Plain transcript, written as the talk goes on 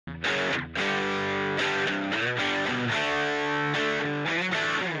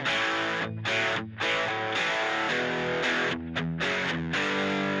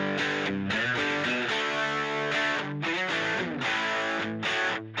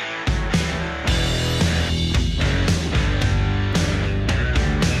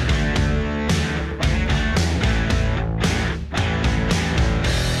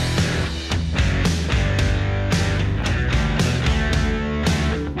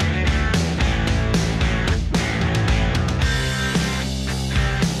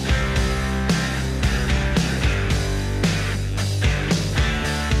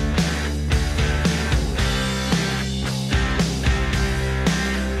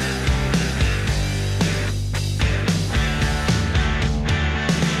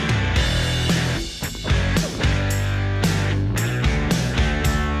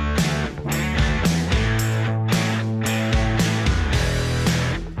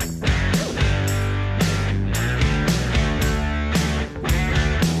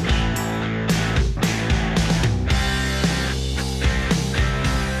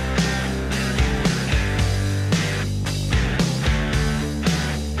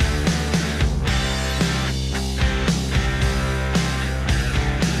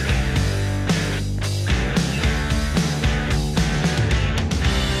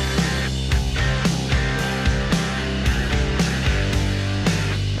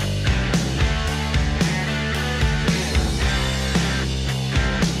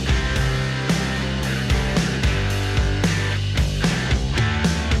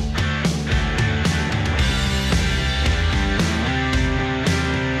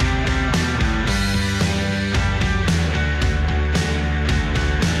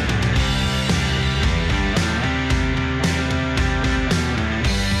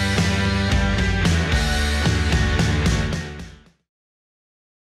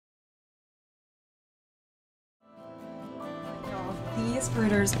These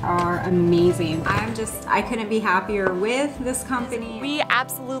brooders are amazing. I couldn't be happier with this company. We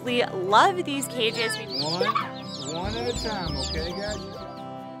absolutely love these cages. One at a time, okay, guys?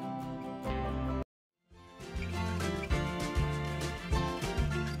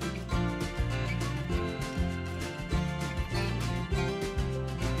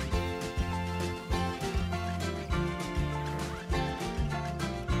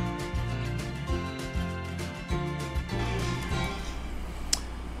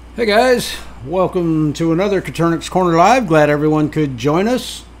 Hey guys, welcome to another Coturnix Corner Live. Glad everyone could join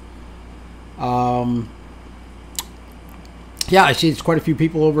us. Yeah, I see it's quite a few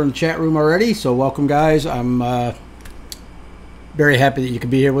people over in the chat room already, so welcome guys. I'm very happy that you could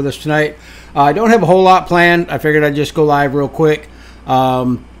be here with us tonight. I don't have a whole lot planned. I figured I'd just go live real quick.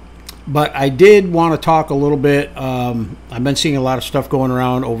 But I did want to talk a little bit. I've been seeing a lot of stuff going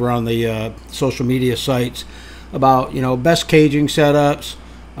around over on the social media sites about, you know, best caging setups,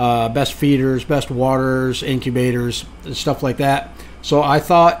 best feeders, best waterers, incubators, and stuff like that. So I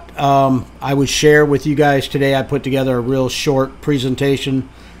thought I would share with you guys today. I put together a real short presentation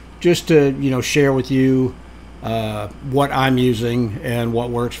just to, you know, share with you what I'm using and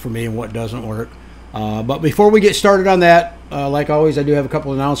what works for me and what doesn't work. But before we get started on that, like always, I do have a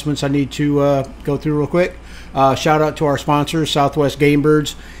couple announcements I need to go through real quick. Shout out to our sponsors, Southwest Game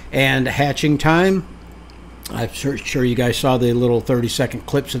Birds and Hatching Time. I'm sure you guys saw the little 30-second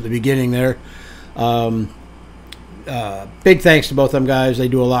clips at the beginning there. Big thanks to both them guys. They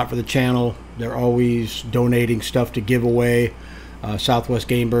do a lot for the channel. They're always donating stuff to give away. Southwest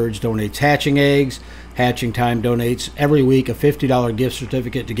Game Birds donates hatching eggs. Hatching Time donates every week a $50 gift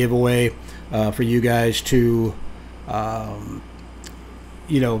certificate to give away for you guys to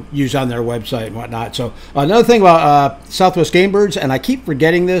you know, use on their website and whatnot. So another thing about Southwest Game Birds, and I keep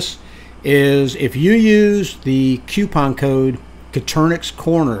forgetting this, is if you use the coupon code Coturnix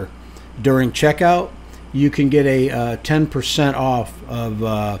Corner during checkout, you can get a 10% off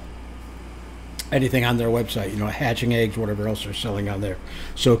of anything on their website, you know, hatching eggs, whatever else they're selling on there.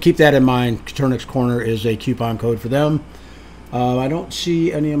 So keep that in mind. Coturnix Corner is a coupon code for them. I don't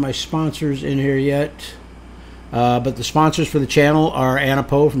see any of my sponsors in here yet, but the sponsors for the channel are Anna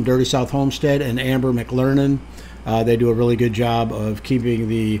Poe from Dirty South Homestead and Amber McLernan. They do a really good job of keeping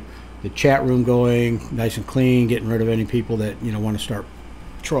the chat room going nice and clean, getting rid of any people that, you know, want to start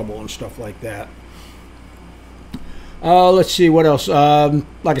trouble and stuff like that. Let's see what else. Like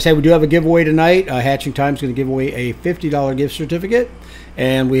I said, we do have a giveaway tonight. Hatching Time is going to give away a $50 gift certificate,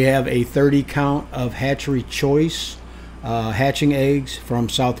 and we have a 30 count of Hatchery Choice hatching eggs from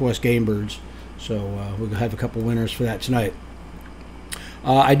Southwest Game Birds. So we'll have a couple winners for that tonight.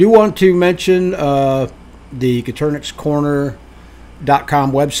 I do want to mention the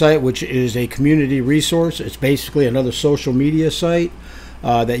CoturnixCorner.com website, which is a community resource. It's basically another social media site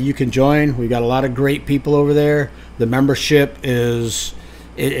that you can join. We've got a lot of great people over there. The membership is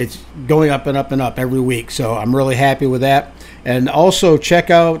it's going up and up and up every week, so I'm really happy with that. And also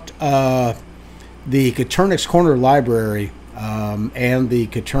check out the Coturnix Corner Library and the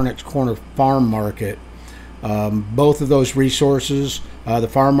Coturnix Corner Farm Market. Both of those resources, the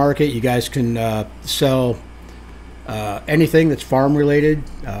farm market, you guys can sell anything that's farm related,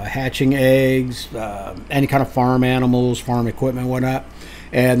 hatching eggs, any kind of farm animals, farm equipment, whatnot.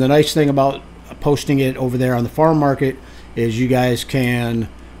 And the nice thing about posting it over there on the farm market is you guys can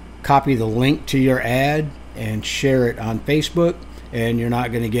copy the link to your ad and share it on Facebook, and you're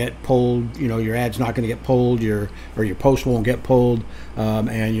not going to get pulled. You know, your ad's not going to get pulled, or your post won't get pulled,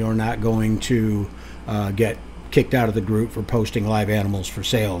 and you're not going to get kicked out of the group for posting live animals for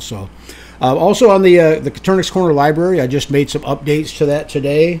sale. So also on the Coturnix Corner Library, I just made some updates to that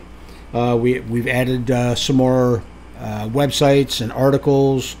today. We've added some more websites and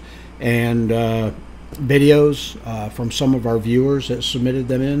articles and videos from some of our viewers that submitted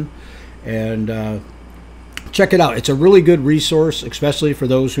them in, and check it out. It's a really good resource, especially for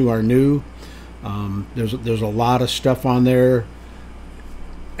those who are new. There's a lot of stuff on there.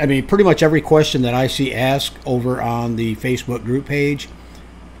 I mean, pretty much every question that I see asked over on the Facebook group page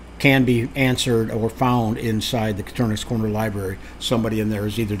can be answered or found inside the Coturnix Corner Library. Somebody in there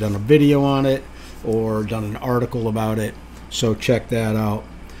has either done a video on it or done an article about it, so check that out.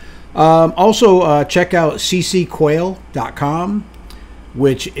 Also check out ccquail.com,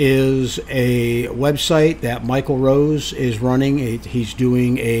 which is a website that Michael Rose is running. He's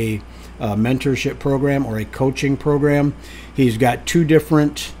doing a mentorship program or a coaching program. He's got two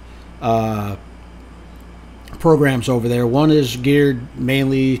different programs over there. One is geared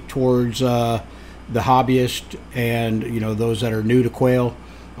mainly towards the hobbyist and, you know, those that are new to quail.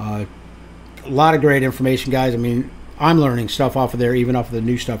 A lot of great information, guys. I mean, I'm learning stuff off of there, even off of the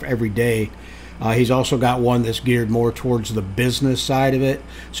new stuff every day. He's also got one that's geared more towards the business side of it.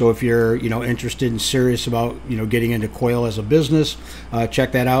 So if you're, interested and serious about, getting into quail as a business,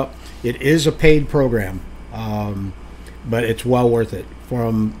 check that out. It is a paid program, but it's well worth it.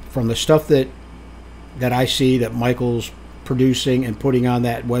 From the stuff that I see that Michael's producing and putting on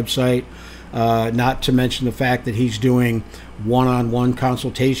that website, not to mention the fact that he's doing one-on-one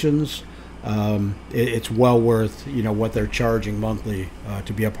consultations. It's well worth what they're charging monthly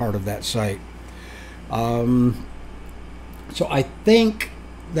to be a part of that site. So I think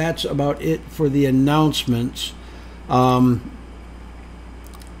that's about it for the announcements. Like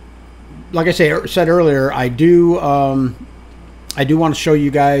I said earlier, I do want to show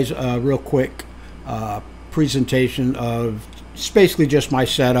you guys a real quick presentation of basically just my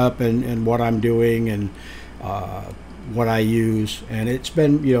setup and what I'm doing and what I use, and it's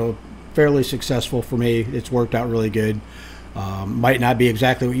been fairly successful for me. It's worked out really good. Might not be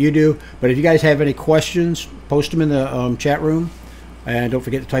exactly what you do, but if you guys have any questions, post them in the chat room, and don't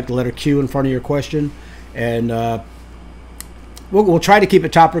forget to type the letter Q in front of your question, and we'll try to keep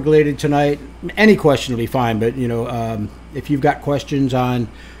it topic related tonight. Any question will be fine, but if you've got questions on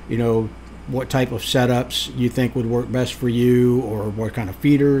what type of setups you think would work best for you, or what kind of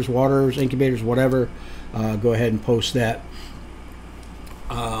feeders, waters, incubators, whatever, go ahead and post that.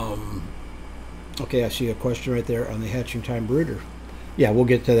 Okay, I see a question right there on the hatching time brooder. Yeah, we'll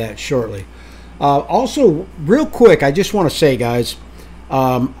get to that shortly. Also, real quick, I just want to say, guys,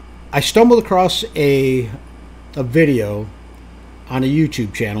 I stumbled across a video on a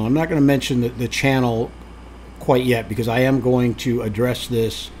YouTube channel. I'm not going to mention the channel quite yet, because I am going to address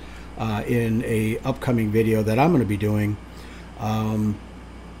this in a upcoming video that I'm going to be doing,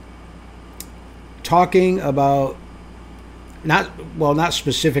 talking about not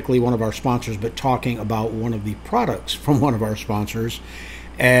specifically one of our sponsors, but talking about one of the products from one of our sponsors,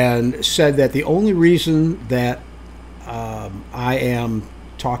 and said that the only reason that I am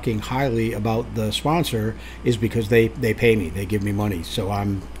talking highly about the sponsor is because they pay me, they give me money. So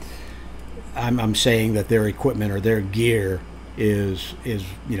I'm saying that their equipment or their gear is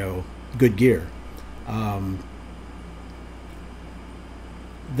good gear.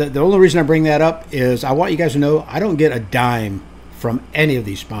 The only reason I bring that up is I want you guys to know I don't get a dime from any of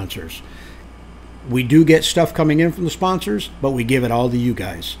these sponsors. We do get stuff coming in from the sponsors, but we give it all to you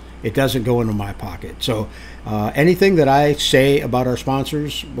guys. It doesn't go into my pocket. So anything that I say about our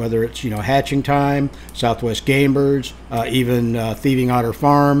sponsors, whether it's Hatching Time, Southwest Game Birds, even Thieving Otter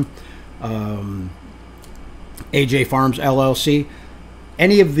Farm, AJ Farms LLC,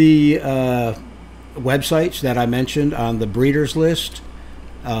 any of the websites that I mentioned on the breeders list,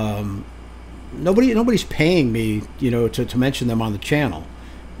 nobody's paying me to mention them on the channel.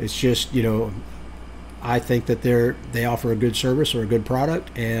 It's just I think that they offer a good service or a good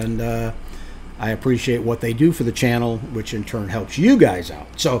product, and I appreciate what they do for the channel, which in turn helps you guys out.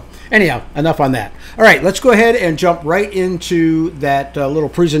 So anyhow, enough on that. All right, let's go ahead and jump right into that little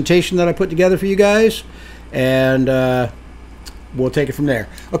presentation that I put together for you guys, and we'll take it from there.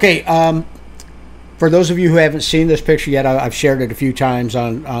 Okay, for those of you who haven't seen this picture yet, I've shared it a few times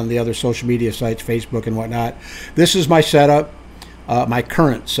on the other social media sites, Facebook and whatnot. This is my setup, my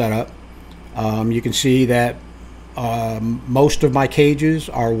current setup. You can see that most of my cages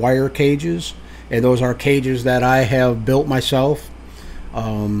are wire cages, and those are cages that I have built myself.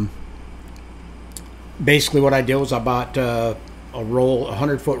 Basically what I did was I bought a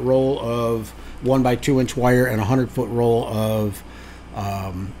 100-foot roll of 1x2 inch wire and a 100-foot roll of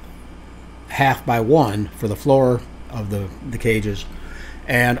 1/2x1 for the floor of the cages.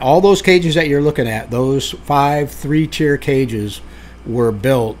 And all those cages that you're looking at, those 5 3-tier cages, were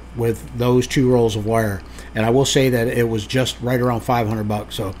built with those 2 rolls of wire. And I will say that it was just right around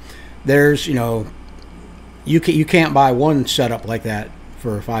 $500. So there's you can't buy one setup like that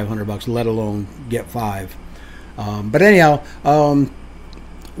for $500, let alone get 5. But anyhow,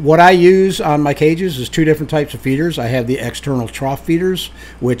 what I use on my cages is 2 different types of feeders. I have the external trough feeders,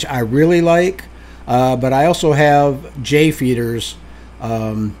 which I really like, but I also have J feeders.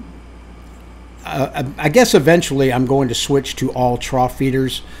 I guess eventually I'm going to switch to all trough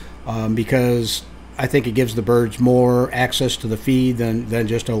feeders, because I think it gives the birds more access to the feed than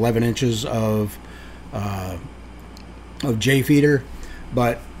just 11 inches of J feeder.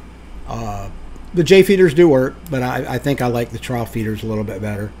 But the J feeders do work, but I think I like the trough feeders a little bit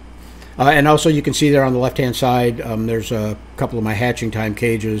better. And also you can see there on the left hand side, there's a couple of my hatching time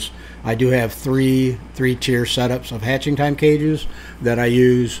cages. I do have 3 3-tier setups of hatching time cages that I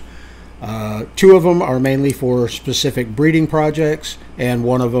use. 2 of them are mainly for specific breeding projects, and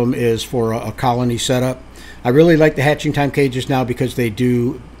 1 of them is for a colony setup. I really like the hatching time cages now because they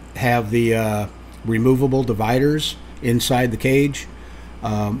do have the removable dividers inside the cage,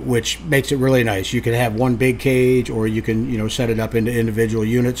 which makes it really nice. You can have one big cage, or you can, you know, set it up into individual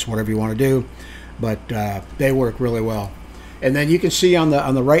units, whatever you want to do. But they work really well. And then you can see on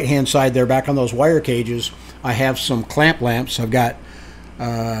the right hand side there, back on those wire cages, I have some clamp lamps. I've got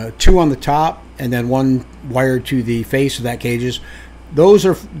 2 on the top, and then 1 wired to the face of that cages. Those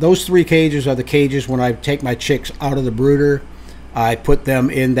 3 cages are the cages when I take my chicks out of the brooder. I put them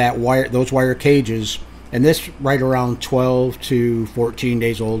in those wire cages, and this right around 12 to 14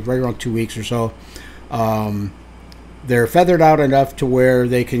 days old, right around 2 weeks or so. They're feathered out enough to where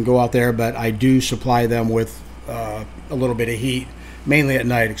they can go out there, but I do supply them with a little bit of heat, mainly at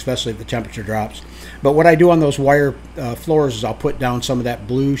night, especially if the temperature drops. But what I do on those wire floors is I'll put down some of that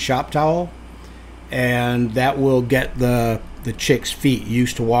blue shop towel, and that will get the chicks' feet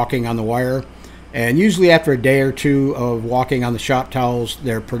used to walking on the wire. And usually after a day or 2 of walking on the shop towels,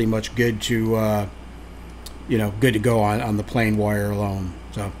 they're pretty much good to good to go on the plain wire alone.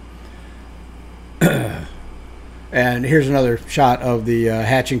 So and here's another shot of the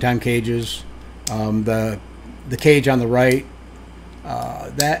hatching time cages. The cage on the right,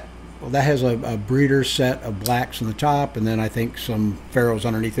 that has a breeder set of blacks on the top, and then I think some farrows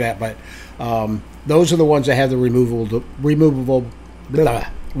underneath that. But those are the ones that have the removable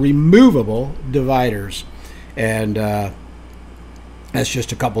dividers, and that's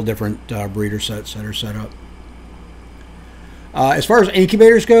just a couple different breeder sets that are set up. As far as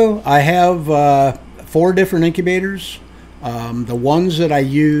incubators go, I have 4 different incubators. The ones that I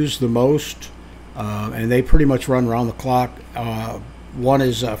use the most, and they pretty much run around the clock. One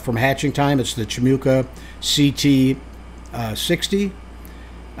is from Hatching Time. It's the Chimuka CT 60.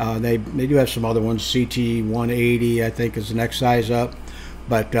 They do have some other ones. CT 180, I think, is the next size up.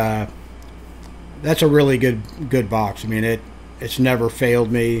 But that's a really good box. I mean, it's never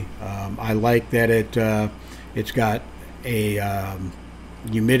failed me. I like that it's got a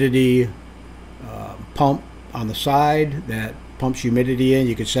humidity pump on the side that pumps humidity in.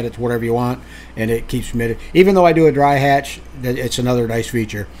 You can set it to whatever you want, and it keeps humidity. Even though I do a dry hatch, it's another nice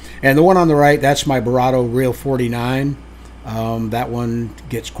feature. And the one on the right, that's my Barato Real 49. That one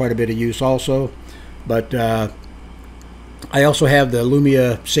gets quite a bit of use also. But I also have the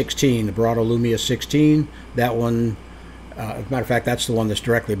Lumia 16, the Barato Lumia 16. That one, as a matter of fact, that's the one that's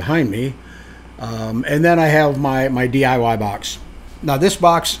directly behind me. And then I have my DIY box. Now this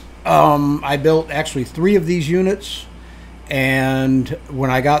box, I built actually 3 of these units, and when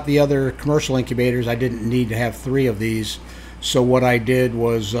I got the other commercial incubators, I didn't need to have 3 of these. So what I did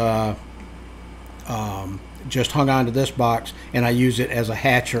was just hung on to this box, and I use it as a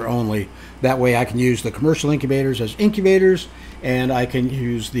hatcher only. That way I can use the commercial incubators as incubators, and I can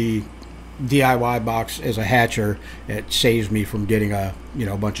use the DIY box as a hatcher. It saves me from getting a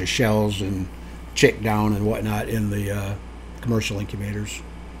bunch of shells and chick down and whatnot in the commercial incubators.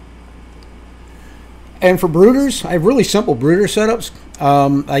 And for brooders, I have really simple brooder setups.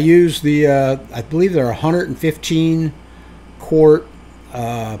 I use the I believe they're 115 quart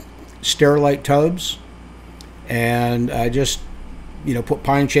Sterilite tubs, and I just put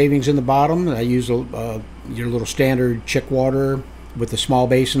pine shavings in the bottom. I use your little standard chick water with a small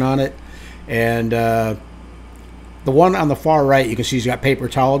basin on it, and the one on the far right, you can see he's got paper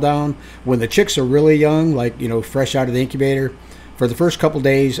towel down. When the chicks are really young, like fresh out of the incubator, for the first couple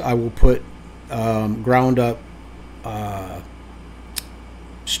days I will put ground up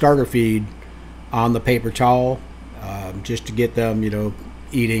starter feed on the paper towel, just to get them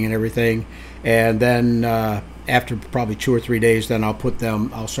eating and everything. And then after probably 2 or 3 days, then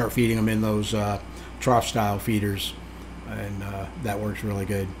I'll start feeding them in those trough style feeders, and that works really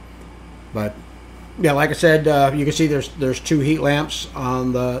good. But yeah, like I said, you can see there's 2 heat lamps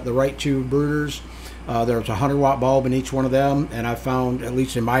on the right 2 brooders. There's a 100-watt bulb in each one of them, and I found, at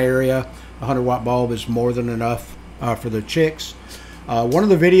least in my area, a 100-watt bulb is more than enough for the chicks. One of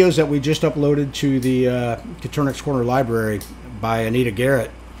the videos that we just uploaded to the Coturnix Corner Library by Anita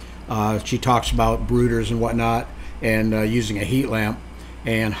Garrett, she talks about brooders and whatnot, and using a heat lamp,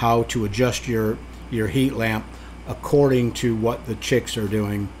 and how to adjust your heat lamp according to what the chicks are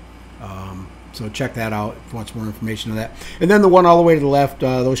doing. So check that out if you want some more information on that. And then the one all the way to the left,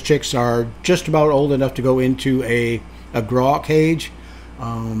 those chicks are just about old enough to go into a grow out cage.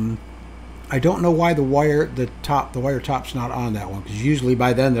 I don't know why the wire top's not on that one, because usually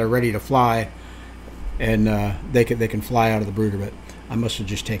by then they're ready to fly, and they can fly out of the brooder, but I must have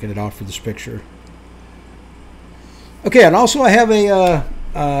just taken it off for this picture. Okay, and also I have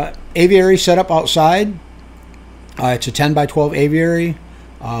a aviary set up outside. It's a 10 by 12 aviary.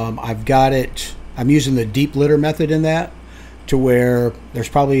 I've got it I'm using the deep litter method in that, to where there's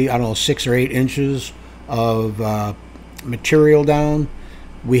probably, I don't know, 6 or 8 inches of material down.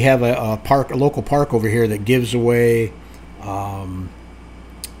 We have a local park over here that gives away, what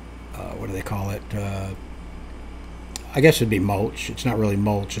do they call it? I guess it'd be mulch. It's not really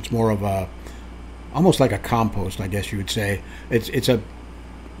mulch. It's more of almost like a compost, I guess you would say. It's a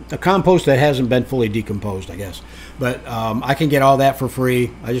compost that hasn't been fully decomposed, I guess. But I can get all that for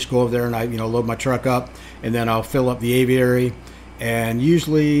free. I just go over there and I load my truck up, and then I'll fill up the aviary, and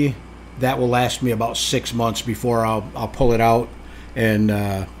usually that will last me about 6 months before I'll pull it out, and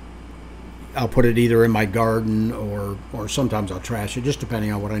I'll put it either in my garden or sometimes I'll trash it, just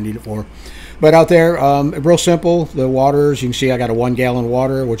depending on what I need it for. But out there, real simple. The waters, you can see I got a 1 gallon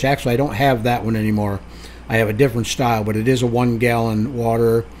water, which actually I don't have that one anymore. I have a different style, but it is a 1 gallon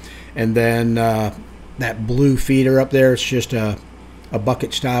water. And then that blue feeder up there, it's just a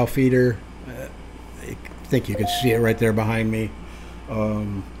bucket style feeder. I think you can see it right there behind me.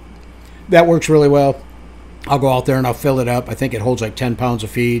 That works really well. I'll go out there and I'll fill it up. I think it holds like 10 pounds of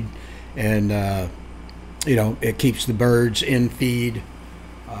feed, and it keeps the birds in feed.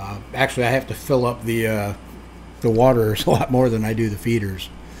 Actually, I have to fill up the waters a lot more than I do the feeders.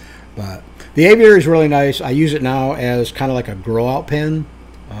 But the aviary is really nice. I use it now as kind of like a grow out pen.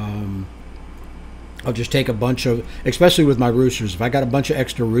 I'll just take a bunch of, especially with my roosters, if I got a bunch of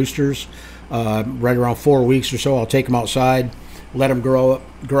extra roosters, right around 4 weeks or so, I'll take them outside, let them grow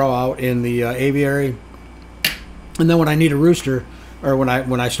out in the aviary. And then when I need a rooster, or when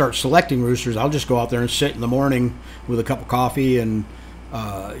I start selecting roosters, I'll just go out there and sit in the morning with a cup of coffee and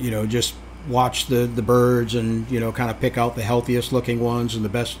just watch the birds, and kind of pick out the healthiest looking ones and the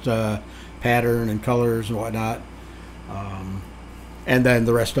best pattern and colors and whatnot. And then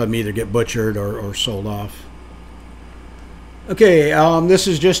the rest of them either get butchered or sold off. Okay, this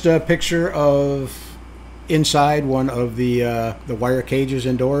is just a picture of inside one of the wire cages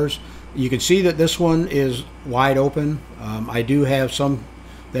indoors. You can see that this one is wide open. I do have some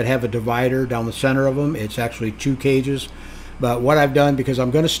that have a divider down the center of them. It's actually 2 cages. But what I've done, because I'm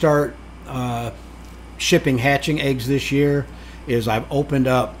going to start shipping hatching eggs this year, is I've opened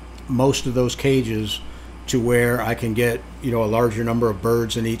up most of those cages to where I can get a larger number of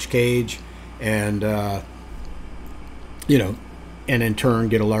birds in each cage, and and in turn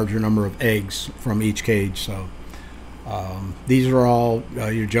get a larger number of eggs from each cage. So these are all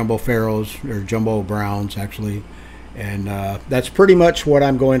your jumbo pharaohs, or jumbo browns actually, and that's pretty much what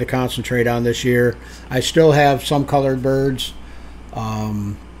I'm going to concentrate on this year. I still have some colored birds.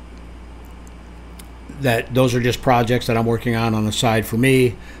 Those are just projects that I'm working on the side for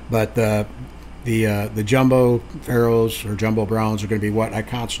me, but the jumbo pharaohs or jumbo browns are going to be what I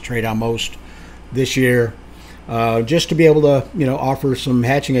concentrate on most this year, just to be able to offer some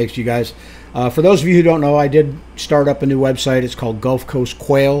hatching eggs to you guys. For those of you who don't know, I did start up a new website. It's called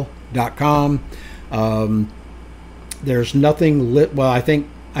GulfCoastQuail.com. There's nothing well, I think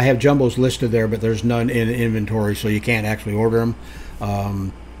I have jumbos listed there, but there's none in inventory, so you can't actually order them.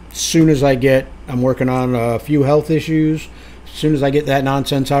 As soon as I'm working on a few health issues. As soon as I get that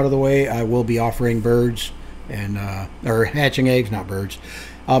nonsense out of the way, I will be offering birds and or hatching eggs, not birds.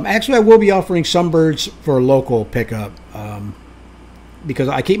 Actually, I will be offering some birds for local pickup, because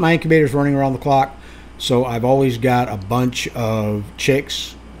I keep my incubators running around the clock. So I've always got a bunch of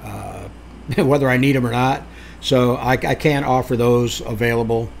chicks, whether I need them or not. So I can offer those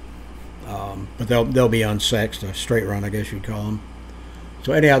available, but they'll be unsexed, a straight run, I guess you'd call them.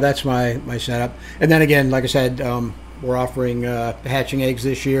 So anyhow, that's my setup. And then again, like I said, we're offering hatching eggs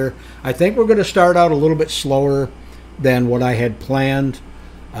this year. I think we're going to start out a little bit slower than what I had planned,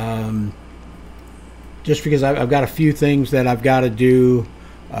 just because I've got a few things that I've got to do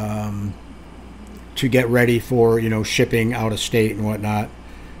to get ready for shipping out of state and whatnot.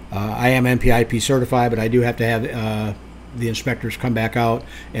 I am NPIP certified, but I do have to have the inspectors come back out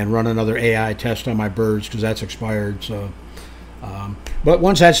and run another AI test on my birds, because that's expired. So, but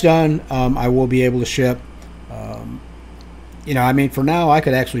once that's done, I will be able to ship. I mean, for now, I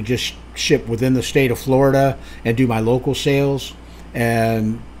could actually just ship within the state of Florida and do my local sales,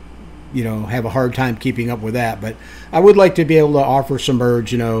 and have a hard time keeping up with that. But I would like to be able to offer some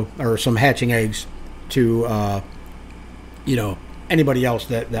birds, or some hatching eggs to anybody else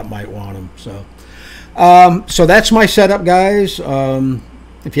that might want them. So that's my setup, guys.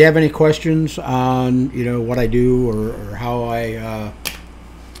 If you have any questions on what I do, or how I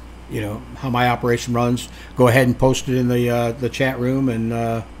how my operation runs, go ahead and post it in the chat room,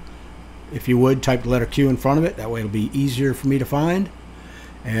 and if you would, type the letter Q in front of it. That way it'll be easier for me to find.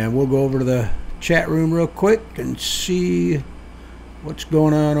 And we'll go over to the chat room real quick and see what's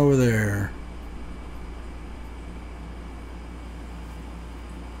going on over there.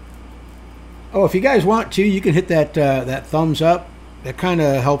 Oh, if you guys want to, you can hit that that thumbs up. That kind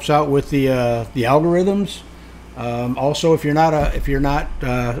of helps out with the algorithms. Also, if you're not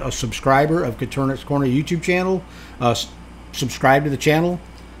a subscriber of Coturnix Corner YouTube channel, subscribe to the channel.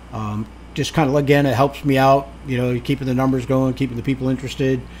 Just kind of, again, it helps me out. You know, keeping the numbers going, keeping the people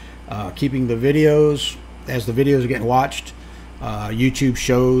interested, keeping the videos, as the videos are getting watched. YouTube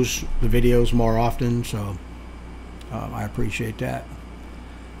shows the videos more often, so I appreciate that.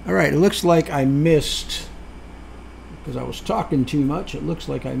 All right, it looks like I missed, because I was talking too much, it looks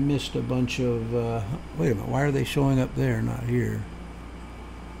like I missed a bunch of, wait a minute, why are they showing up there, not here?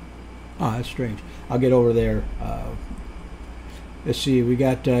 Oh, that's strange. I'll get over there. Let's see, we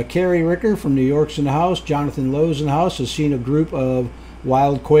got Carrie Ricker from New York's in the house. Jonathan Lowe's in the house. Has seen a group of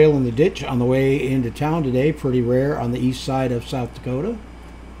wild quail in the ditch on the way into town today. Pretty rare on the east side of South Dakota.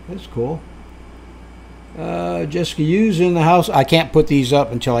 That's cool. Jessica Hughes in the house. I can't put these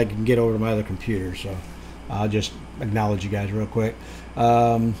up until I can get over to my other computer, so I'll just acknowledge you guys real quick.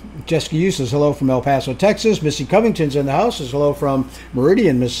 Jessica Hughes says hello from El Paso, Texas. Missy Covington's in the house. Says hello from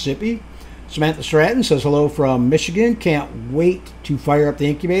Meridian, Mississippi. Samantha Stratton says hello from Michigan. Can't wait to fire up the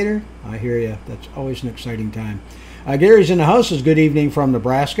incubator. I hear you. That's always an exciting time. Gary's in the house. Says good evening from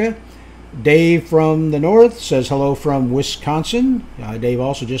Nebraska. Dave from the north says hello from Wisconsin. Dave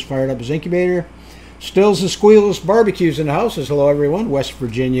also just fired up his incubator. Stills and Squeals Barbecues in the house. Says hello everyone. West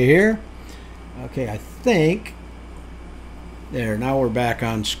Virginia here. Okay, I think there. Now we're back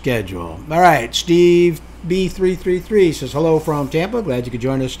on schedule. All right, Steve B333 says hello from Tampa. Glad you could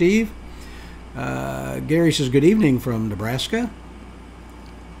join us, Steve. Gary says good evening from Nebraska.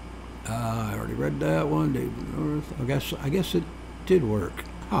 I already read that one. Dave from the North. I guess it did work.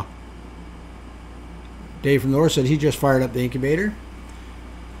 Huh. Dave from the North said he just fired up the incubator.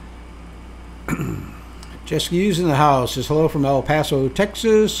 Jessica Hughes in the house says hello from El Paso,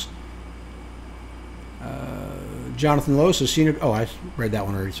 Texas. Jonathan Lowe says senior. Oh, I read that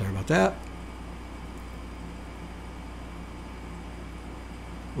one already. Sorry about that.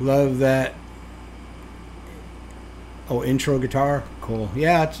 Love that. Oh, intro guitar, cool.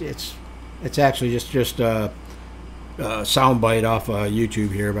 Yeah, it's actually just a sound bite off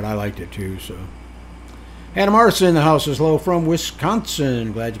YouTube here, but I liked it too. So, Hannah Morrison in the house is hello from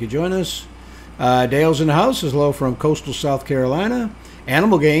Wisconsin. Glad you could join us. Dale's in the house is hello from coastal South Carolina.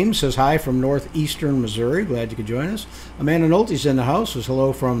 Animal Game says hi from northeastern Missouri. Glad you could join us. Amanda Nolte's in the house says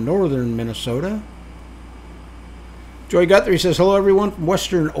hello from northern Minnesota. Joy Guthrie says hello everyone from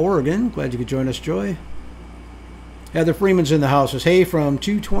western Oregon. Glad you could join us, Joy. Heather Freeman's in the house. Says, hey, from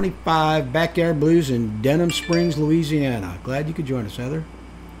 225 Backyard Blues in Denham Springs, Louisiana. Glad you could join us, Heather.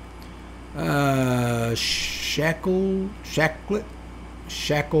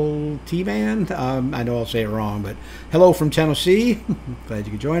 Shackle T-Man. I know I'll say it wrong, but hello from Tennessee. Glad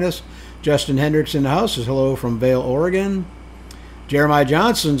you could join us. Justin Hendricks in the house says hello from Vail, Oregon. Jeremiah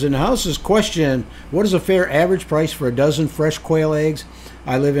Johnson's in the house. Says, question, what is a fair average price for a dozen fresh quail eggs?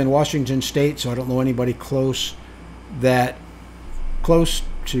 I live in Washington State, so I don't know anybody close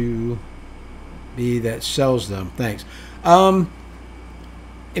to me that sells them. Thanks.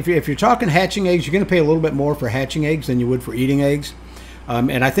 If you're talking hatching eggs, you're going to pay a little bit more for hatching eggs than you would for eating eggs.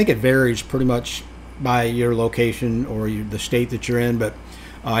 And I think it varies pretty much by your location or the state that you're in. But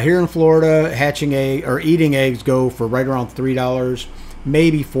here in Florida, hatching egg or eating eggs go for right around $3,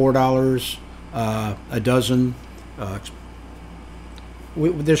 maybe $4 a dozen.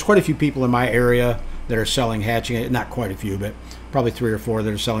 There's quite a few people in my area that are selling hatching eggs. Not quite a few, but probably 3 or 4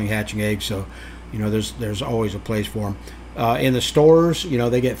 that are selling hatching eggs. So, you know, there's always a place for them. In the stores, you know,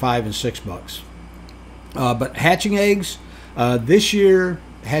 they get $5 and $6. But hatching eggs, this year,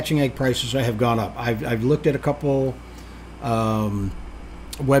 hatching egg prices have gone up. I've looked at a couple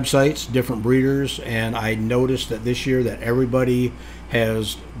websites, different breeders, and I noticed that this year that everybody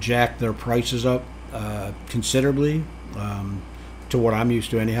has jacked their prices up considerably to what I'm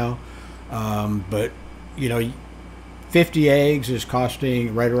used to anyhow. But you know, 50 eggs is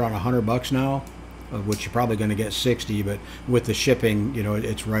costing right around $100 now, which you're probably going to get 60, but with the shipping, you know,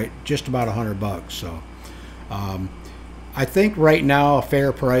 it's right just about $100. So I think right now a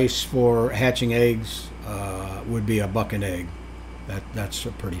fair price for hatching eggs would be $1 an egg. That's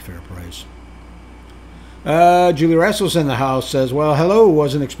a pretty fair price. Julie Russell's in the house says, well, hello,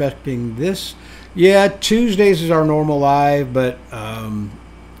 wasn't expecting this. Yeah, Tuesdays is our normal live, but I'm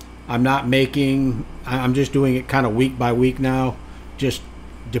just doing it kind of week by week now, just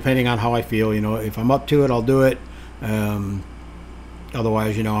depending on how I feel. You know, if I'm up to it, I'll do it.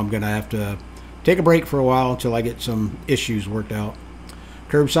 Otherwise, you know, I'm going to have to take a break for a while until I get some issues worked out.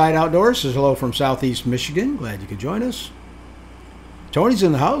 Curbside Outdoors says hello from Southeast Michigan. Glad you could join us. Tony's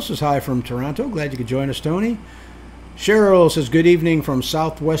in the house. Says hi from Toronto. Glad you could join us, Tony. Cheryl says good evening from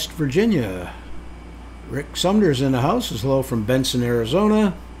Southwest Virginia. Rick Sumner's in the house. Says hello from Benson,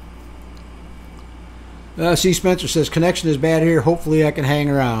 Arizona. C. Spencer says connection is bad here. Hopefully I can hang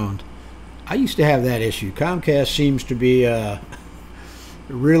around. I used to have that issue. Comcast seems to be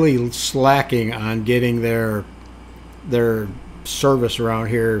really slacking on getting their service around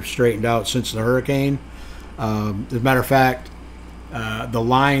here straightened out since the hurricane. As a matter of fact, the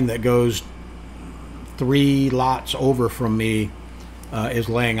line that goes 3 lots over from me is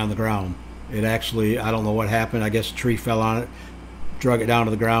laying on the ground. It actually, I don't know what happened. I guess a tree fell on it, drug it down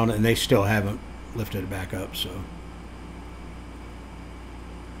to the ground, and they still haven't lifted it back up. So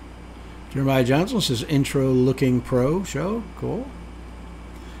Jeremiah Johnson says intro looking pro show. Cool.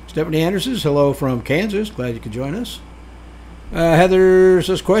 Stephanie Anderson, hello from Kansas. Glad you could join us. Heather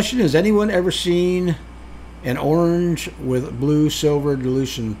says, question, has anyone ever seen an orange with blue silver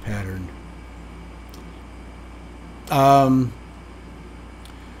dilution pattern?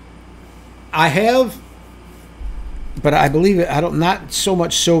 I have, but I believe it. Not so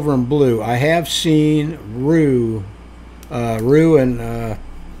much silver and blue. I have seen rue and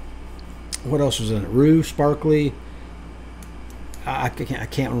what else was in it? Rue, sparkly. I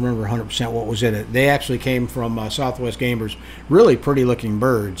can't remember 100% what was in it. They actually came from Southwest Gamers. Really pretty looking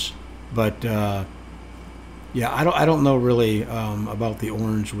birds, but yeah, I don't know really about the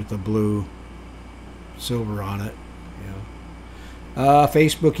orange with the blue silver on it.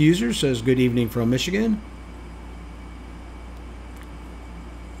 Facebook user says good evening from Michigan.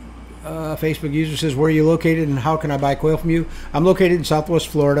 Facebook user says, where are you located and how can I buy quail from you? I'm located in Southwest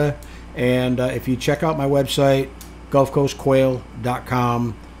Florida, and if you check out my website,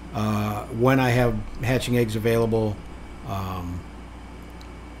 GulfCoastQuail.com, when I have hatching eggs available, I'll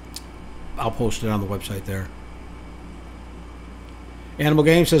post it on the website there. Animal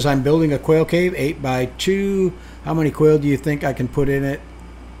Game says, I'm building a quail cave, 8x2. How many quail do you think I can put in it?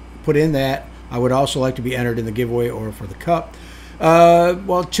 Put in that. I would also like to be entered in the giveaway or for the cup.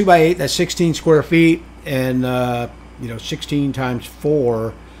 Well, 2x8, that's 16 square feet, and 16 times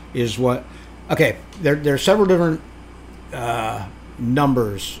 4 is what. Okay, there are several different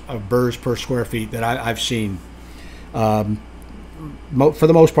numbers of birds per square feet that I've seen. For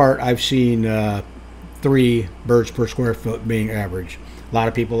the most part, I've seen 3 birds per square foot being average. A lot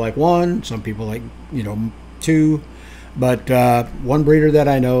of people like 1, some people like 2, but one breeder that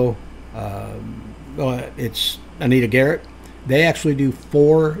I know, it's Anita Garrett. They actually do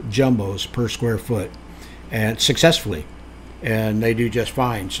 4 jumbos per square foot, and successfully, and they do just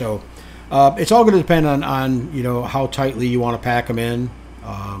fine. So it's all going to depend on how tightly you want to pack them in.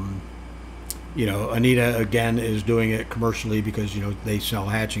 Anita again is doing it commercially because they sell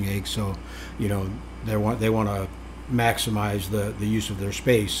hatching eggs, so they want to maximize the use of their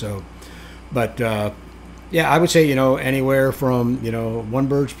space. So, but yeah, I would say anywhere from 1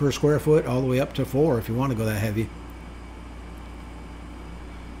 birds per square foot all the way up to 4 if you want to go that heavy.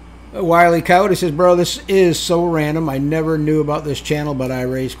 Wiley Coyote says, bro, this is so random. I never knew about this channel, but I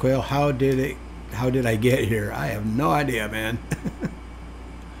raise quail. How did I get here? I have no idea, man.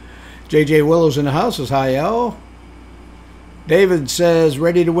 JJ Willow's in the house. Says hi, L. David says,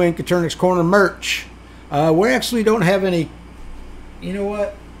 ready to win Coturnix Corner merch. We actually don't have any. You know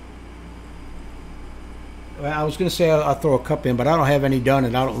what? Well, I was going to say I'll throw a cup in, but I don't have any done,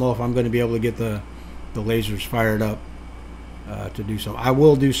 and I don't know if I'm going to be able to get the lasers fired up to do some. I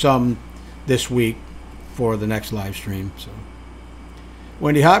will do some this week for the next live stream. So,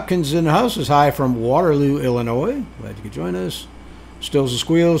 Wendy Hopkins in the house says hi from Waterloo, Illinois. Glad you could join us. Stills and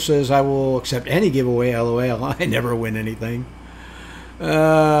Squeals says, I will accept any giveaway, LOL. I never win anything.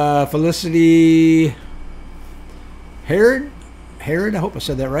 Felicity Herod, I hope I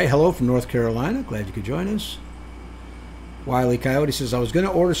said that right. Hello from North Carolina. Glad you could join us. Wiley Coyote says, I was going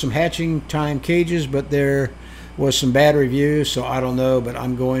to order some hatching time cages, but there was some bad reviews, so I don't know, but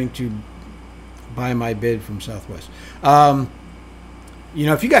I'm going to buy my bid from Southwest.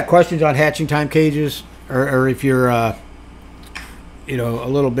 If you got questions on hatching time cages, or if you're a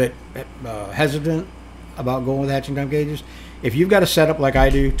little bit hesitant about going with hatching time cages, if you've got a setup like I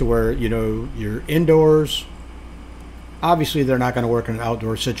do to where you're indoors, obviously they're not going to work in an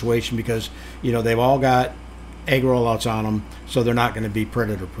outdoor situation because they've all got egg rollouts on them, so they're not going to be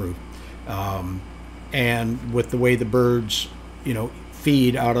predator proof. And with the way the birds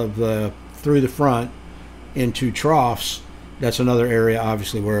feed out of through the front into troughs, that's another area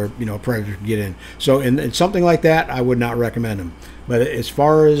obviously where a predator can get in. So in something like that, I would not recommend them. But as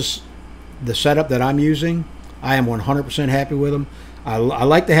far as the setup that I'm using, I am 100% happy with them. I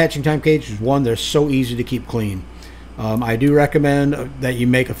like the hatching time cages. One, they're so easy to keep clean. I do recommend that you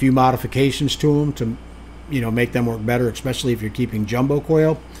make a few modifications to them to, make them work better, especially if you're keeping jumbo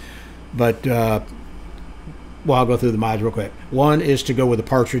quail. But, well, I'll go through the mods real quick. One is to go with the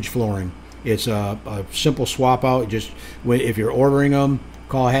partridge flooring. It's a simple swap out. Just if you're ordering them,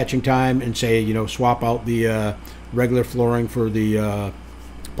 call Hatching Time and say, swap out the regular flooring for the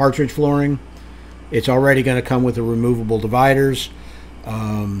partridge flooring. It's already going to come with the removable dividers.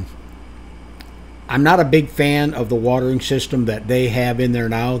 I'm not a big fan of the watering system that they have in there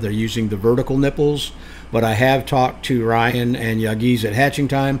now. They're using the vertical nipples, but I have talked to Ryan and Yagiz at Hatching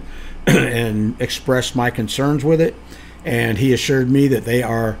Time and expressed my concerns with it, and he assured me that they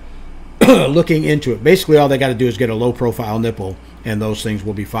are looking into it. Basically, all they got to do is get a low profile nipple, and those things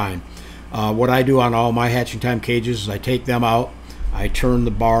will be fine. What I do on all my Hatching Time cages is I take them out, I turn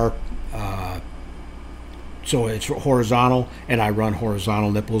the bar so it's horizontal, and I run horizontal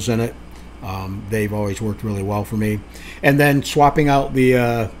nipples in it. They've always worked really well for me. And then swapping out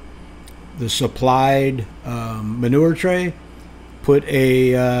the supplied manure tray, put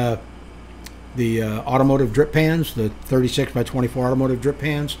the automotive drip pans, the 36 by 24 automotive drip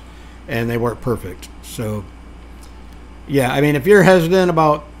pans, and they work perfect. So yeah, I mean, if you're hesitant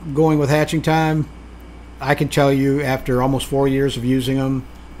about going with Hatching Time, I can tell you after almost 4 years of using them,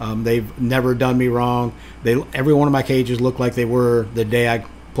 they've never done me wrong. Every one of my cages look like they were the day I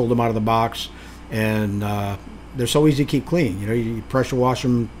pulled them out of the box, and they're so easy to keep clean. You pressure wash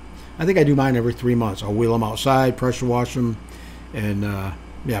them. I think I do mine every 3 months. I'll wheel them outside, pressure wash them, and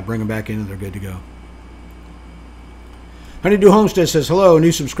yeah, bring them back in, and they're good to go. Honeydew Homestead says, hello,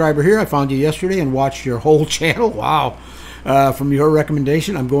 new subscriber here. I found you yesterday and watched your whole channel. Wow. From your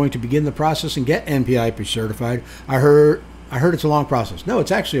recommendation, I'm going to begin the process and get NPIP certified. I heard it's a long process. No,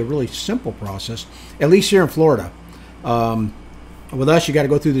 it's actually a really simple process, at least here in Florida. With us, you got to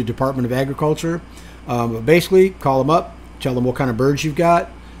go through the Department of Agriculture. But basically, call them up, tell them what kind of birds you've got.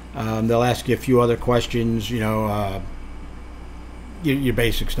 They'll ask you a few other questions, your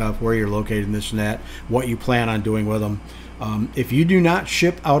basic stuff, where you're located and this and that, what you plan on doing with them. If you do not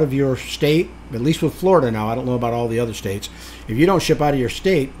ship out of your state, at least with Florida now, I don't know about all the other states, if you don't ship out of your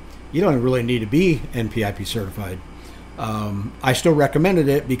state, you don't really need to be NPIP certified. I still recommended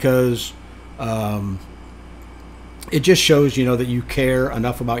it because it just shows, that you care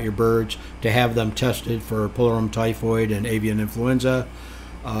enough about your birds to have them tested for pulmonary typhoid and avian influenza.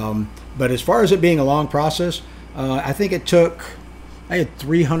 But as far as it being a long process, I think I had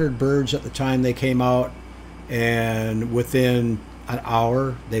 300 birds at the time they came out, and within an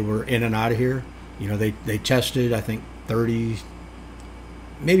hour they were in and out of here. They tested, I think, 30,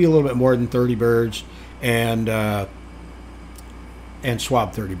 maybe a little bit more than 30 birds, and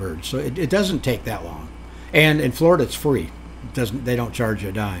swabbed 30 birds. So it doesn't take that long. And in Florida, it's free. They don't charge you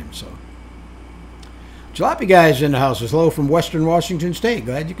a dime. So, Jalopy Guy's in the house. Hello from Western Washington State.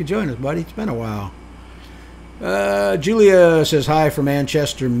 Glad you could join us, buddy. It's been a while. Julia says hi from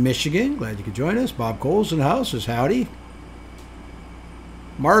Manchester, Michigan. Glad you could join us. Bob Cole's in the house. Says howdy.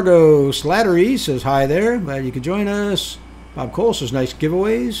 Margot Slattery says hi there. Glad you could join us. Bob Cole says nice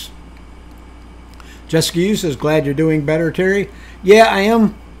giveaways. Jessica Yu says glad you're doing better, Terry. Yeah, I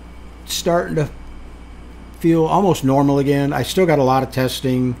am starting to feel almost normal again. I still got a lot of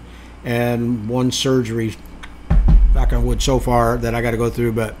testing and one surgery, knock on wood, so far that I got to go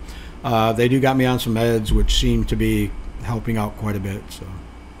through, but they do got me on some meds which seem to be helping out quite a bit. So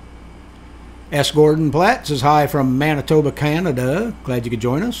S. Gordon Platt says hi from Manitoba, Canada. Glad you could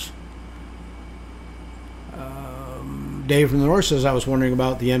join us. Dave from the North says I was wondering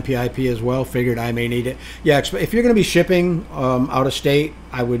about the NPIP as well. Figured I may need it. Yeah, if you're going to be shipping out of state,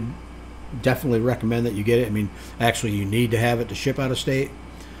 I would definitely recommend that you get it. I mean, actually, you need to have it to ship out of state.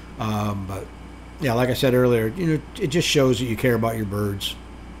 But yeah, like I said earlier, it just shows that you care about your birds.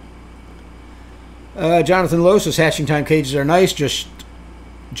 Jonathan Lowe says Hatching Time cages are nice. Just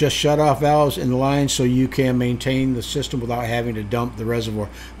shut off valves in the line so you can maintain the system without having to dump the reservoir.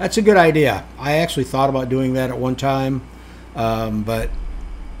 That's a good idea. I actually thought about doing that at one time, but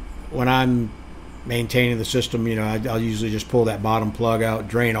when I'm maintaining the system, I'll usually just pull that bottom plug out,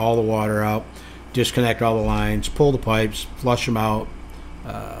 drain all the water out, disconnect all the lines, pull the pipes, flush them out.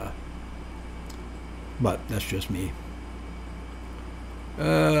 But that's just me.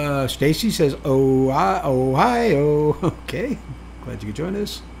 Stacy says, Ohio. Okay. Glad you could join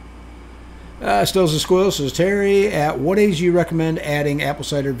us. Stills and Squills says, Terry, at what age do you recommend adding apple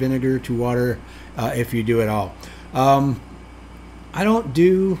cider vinegar to water if you do at all? I don't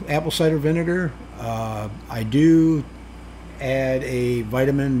do apple cider vinegar. I do add a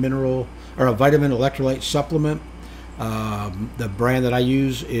vitamin mineral or a vitamin electrolyte supplement. The brand that I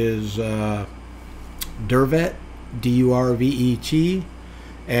use is Dervet, DURVET,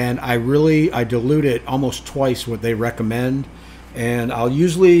 and I dilute it almost twice what they recommend, and I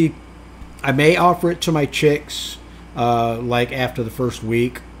may offer it to my chicks like after the first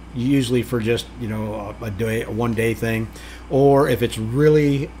week, usually for just a 1 day thing, or if it's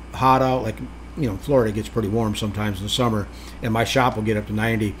really hot out, like Florida gets pretty warm sometimes in the summer, and my shop will get up to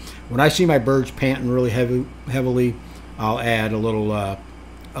 90. When I see my birds panting really heavily, I'll add a little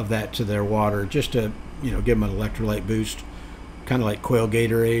of that to their water just to give them an electrolyte boost, kind of like Quail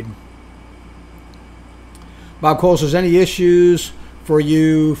Gatorade. Bob Cole says, any issues for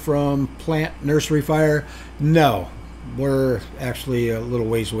you from plant nursery fire? No, we're actually a little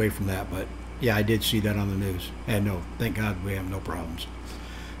ways away from that, but yeah, I did see that on the news, and no, thank God we have no problems.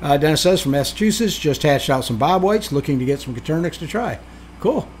 Dennis says, from Massachusetts, just hatched out some bob whites, looking to get some Coturnix to try.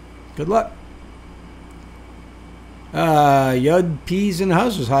 Cool. Good luck. Yud Peas in the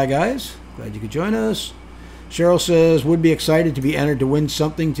houses. Hi, guys. Glad you could join us. Cheryl says, would be excited to be entered to win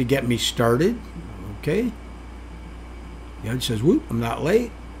something to get me started. Okay. Yud says, whoop, I'm not late.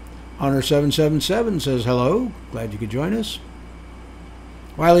 Honor777 says, hello. Glad you could join us.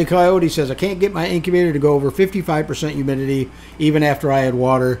 Wiley Coyote says, I can't get my incubator to go over 55% humidity even after I had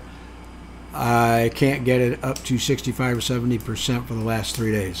water. I can't get it up to 65 or 70% for the last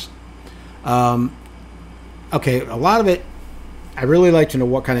 3 days. Okay, a lot of it, I really like to know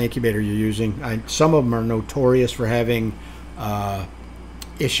what kind of incubator you're using. Some of them are notorious for having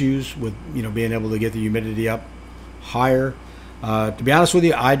issues with being able to get the humidity up higher. To be honest with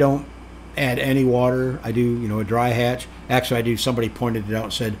you, I don't add any water. I do a dry hatch. Actually, I do. Somebody pointed it out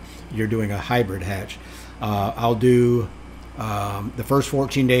and said you're doing a hybrid hatch. I'll do the first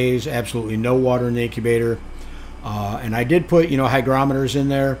 14 days absolutely no water in the incubator, and I did put hygrometers in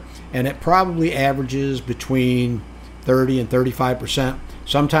there, and it probably averages between 30 and 35%.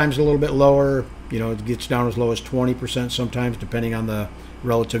 Sometimes a little bit lower. It gets down as low as 20% sometimes, depending on the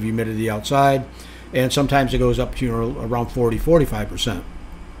relative humidity outside, and sometimes it goes up to around 40-45%.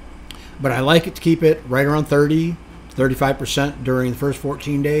 But I like it to keep it right around 30-35% during the first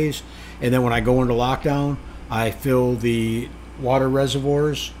 14 days, and then when I go into lockdown, I fill the water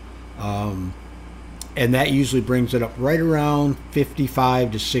reservoirs, and that usually brings it up right around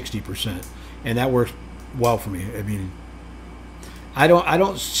 55 to 60%, and that works well for me. I mean, I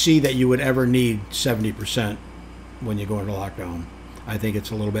don't see that you would ever need 70% when you go into lockdown. I think it's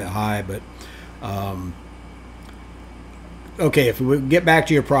a little bit high, but okay, if we get back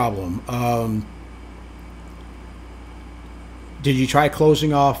to your problem, did you try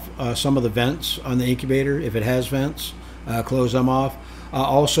closing off some of the vents on the incubator? If it has vents, close them off.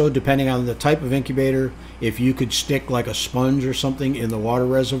 Also, depending on the type of incubator, if you could stick like a sponge or something in the water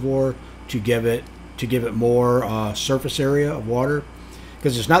reservoir to give it more surface area of water,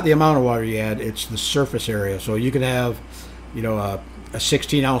 because it's not the amount of water you add, it's the surface area. So you could have a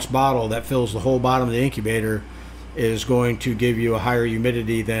 16-ounce bottle that fills the whole bottom of the incubator is going to give you a higher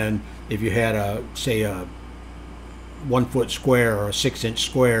humidity than if you had say a 1 foot square or a 6-inch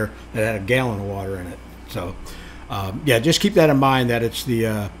square that had a gallon of water in it. So yeah, just keep that in mind, that it's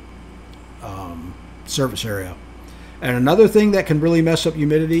the surface area. And another thing that can really mess up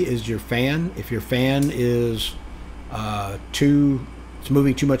humidity is your fan. If your fan is it's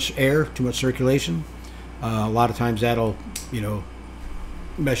moving too much air, too much circulation, a lot of times that'll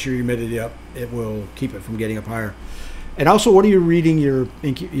mess your humidity up. It will keep it from getting up higher. And also, what are you reading your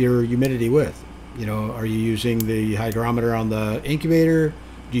humidity with? Are you using the hygrometer on the incubator?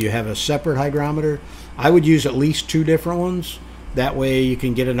 Do you have a separate hygrometer? I would use at least 2 different ones. That way you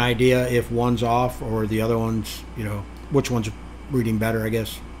can get an idea if one's off or the other one's, which one's reading better, I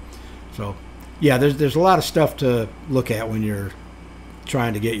guess. So yeah, there's a lot of stuff to look at when you're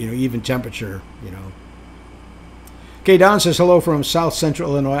trying to get, even temperature, Okay, Don says hello from South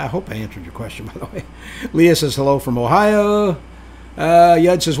Central Illinois. I hope I answered your question, by the way. Leah says hello from Ohio.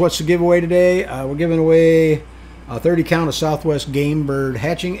 Yud says, what's the giveaway today? We're giving away a 30 count of Southwest Game Bird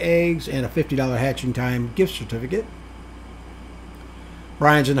hatching eggs and a $50 hatching time gift certificate.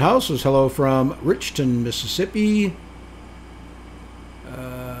 Brian's in the house says hello from Richton, Mississippi.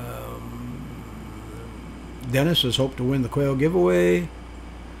 Dennis says hope to win the quail giveaway.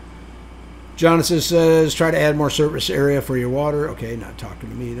 Jonathan says, try to add more surface area for your water. Okay, not talking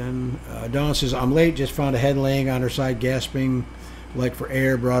to me then. Dawn says, I'm late, just found a hen laying on her side, gasping like for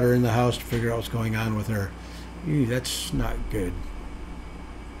air, brought her in the house to figure out what's going on with her. Ew, that's not good.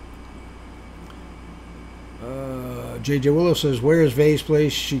 JJ Willow says, where is Vay's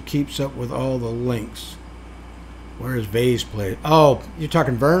place? She keeps up with all the links. Where is Vay's place? Oh, you're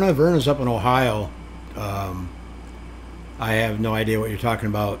talking Verna? Verna's up in Ohio. I have no idea what you're talking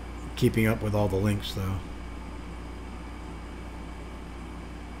about. Keeping up with all the links, though.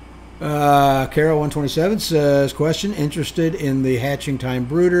 Carol 127 says, question, interested in the hatching time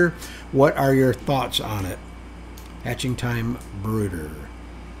brooder. What are your thoughts on it? Hatching time brooder.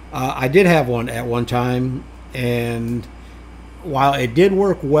 I did have one at one time, and while it did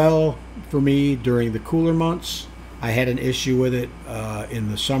work well for me during the cooler months, I had an issue with it in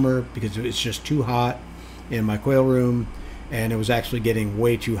the summer because it's just too hot in my quail room, and it was actually getting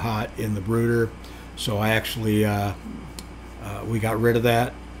way too hot in the brooder. So I actually we got rid of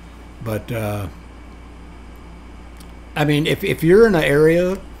that. But I mean, if you're in an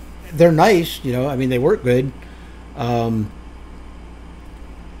area, they're nice, you know. I mean, they work good.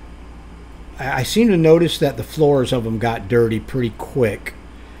 I seem to notice that the floors of them got dirty pretty quick,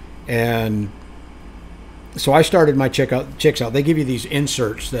 and so I started my chicks out. They give you these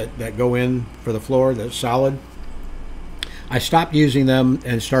inserts that go in for the floor that's solid. I stopped using them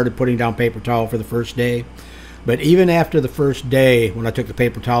and started putting down paper towel for the first day. But even after the first day, when I took the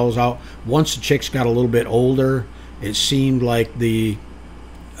paper towels out, once the chicks got a little bit older, it seemed like the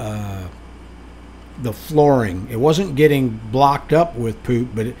flooring, it wasn't getting blocked up with poop,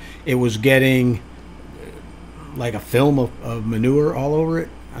 but it was getting like a film of manure all over it.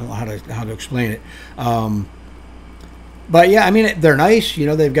 I don't know how to explain it. But yeah, I mean, they're nice. You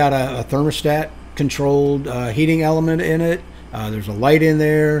know, they've got a thermostat controlled heating element in it. There's a light in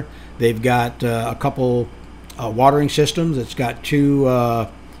there. They've got a couple watering systems. It's got two, I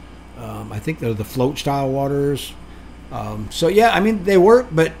think they're the float style waters. So yeah, I mean, they work,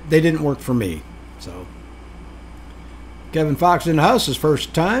 but they didn't work for me. So Kevin Fox in the house, his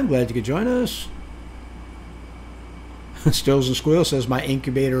first time. Glad you could join us. Stills and Squeal says, my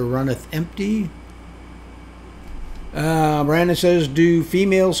incubator runneth empty. Brandon says, do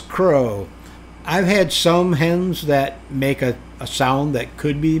females crow? I've had some hens that make a sound that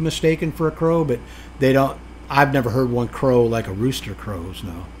could be mistaken for a crow, but they don't. I've never heard one crow like a rooster crows,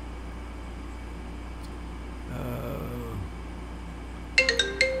 no.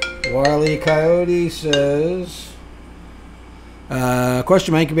 Wile Coyote says,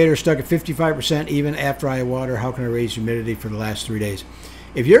 question, my incubator is stuck at 55% even after I water. How can I raise humidity for the last 3 days?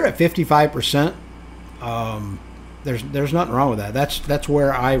 If you're at 55%, there's nothing wrong with that. That's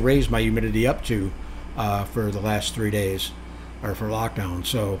where I raised my humidity up to for the last 3 days, or for lockdown.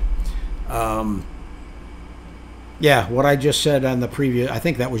 So, yeah, what I just said on the previous, I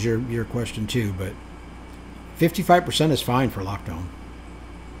think that was your question too, but 55% is fine for lockdown.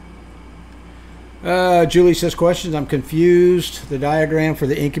 Julie says, questions, I'm confused. The diagram for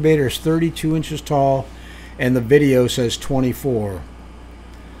the incubator is 32 inches tall, and the video says 24.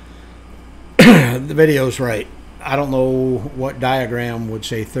 The video's right. I don't know what diagram would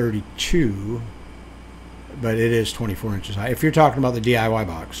say 32, but it is 24 inches high, if you're talking about the DIY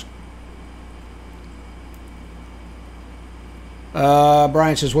box.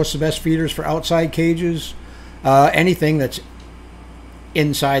 Brian says, what's the best feeders for outside cages? Anything that's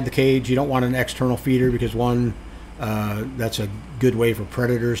inside the cage. You don't want an external feeder because, one, that's a good way for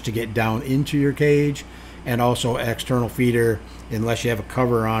predators to get down into your cage, and also external feeder, unless you have a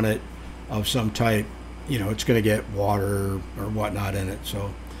cover on it of some type, you know, it's going to get water or whatnot in it.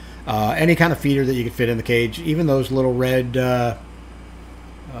 So any kind of feeder that you can fit in the cage, even those little red, let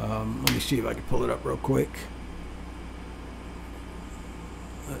me see if I can pull it up real quick.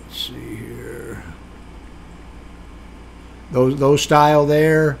 Let's see here. Those style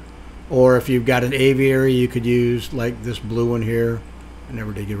there, or if you've got an aviary, you could use like this blue one here. I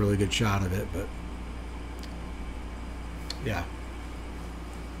never did get a really good shot of it, but yeah.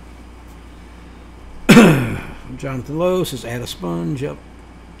 Jonathan Lowe says, add a sponge. Yep.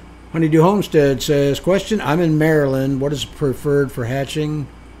 Honeydew Homestead says, question, I'm in Maryland. What is preferred for hatching?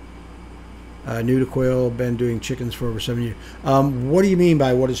 New to quail, been doing chickens for over 7 years. What do you mean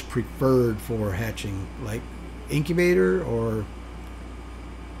by what is preferred for hatching? Like incubator, or?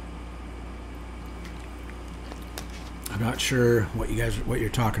 I'm not sure what you're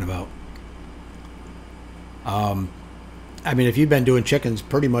talking about. I mean, if you've been doing chickens,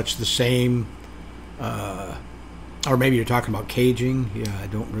 pretty much the same, or maybe you're talking about caging. Yeah, I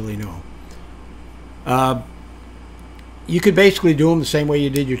don't really know. You could basically do them the same way you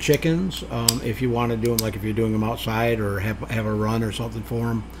did your chickens. If you want to do them, like if you're doing them outside or have a run or something for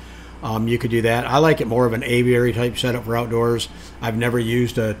them, you could do that. I like it more of an aviary type setup for outdoors. I've never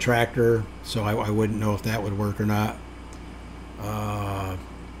used a tractor, so I wouldn't know if that would work or not.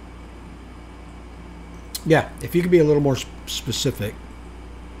 Yeah, if you could be a little more specific.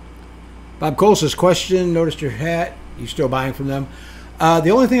 Bob Cole says, question, noticed your hat. You still buying from them? The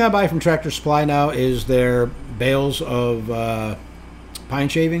only thing I buy from Tractor Supply now is their bales of pine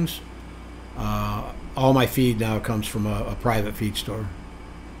shavings. All my feed now comes from a private feed store.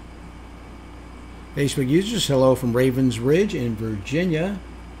 Facebook users, hello from Ravens Ridge in Virginia.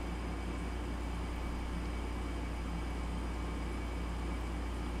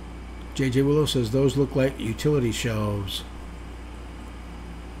 JJ Willow says those look like utility shelves.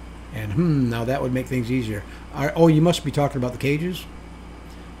 And now that would make things easier. Oh, you must be talking about the cages.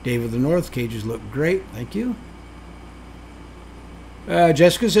 Dave of the North, cages look great. Thank you.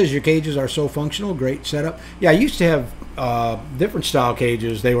 Jessica says your cages are so functional. Great setup. Yeah, I used to have different style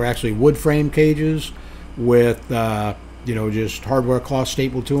cages. They were actually wood frame cages with just hardware cloth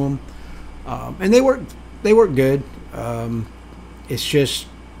stapled to them, and they work good. It's just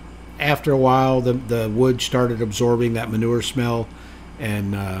after a while the wood started absorbing that manure smell,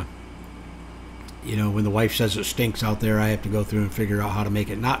 and when the wife says it stinks out there, I have to go through and figure out how to make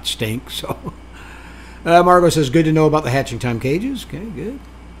it not stink. So Margot says good to know about the hatching time cages. Okay, good.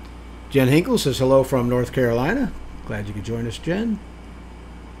 Jen Hinkle says hello from North Carolina. Glad you could join us, Jen.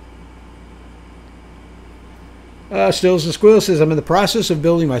 Stills the Squill says I'm in the process of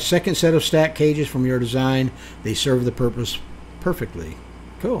building my second set of stack cages from your design. They serve the purpose perfectly.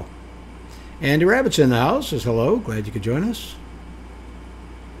 Cool. Andy Rabbit's in the house. Says hello. Glad you could join us.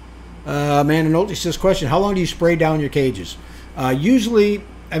 Amanda Nolte says question: how long do you spray down your cages? Usually,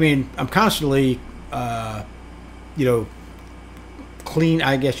 I'm constantly, clean.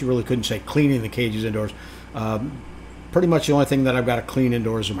 I guess you really couldn't say cleaning the cages indoors. Pretty much the only thing that I've got to clean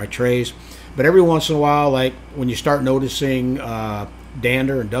indoors are my trays. But every once in a while, like when you start noticing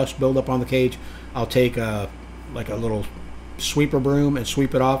dander and dust build up on the cage, I'll take a little sweeper broom and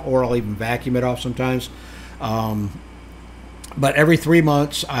sweep it off, or I'll even vacuum it off sometimes. But every 3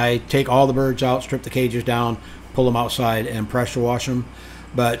 months, I take all the birds out, strip the cages down, pull them outside, and pressure wash them.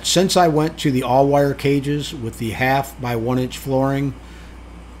 But since I went to the all-wire cages with the 1/2 by 1 inch flooring,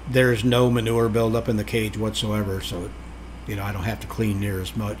 there's no manure buildup in the cage whatsoever. So, I don't have to clean near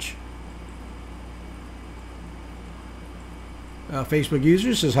as much. Facebook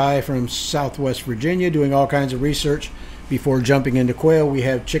user says hi from Southwest Virginia, doing all kinds of research before jumping into quail. We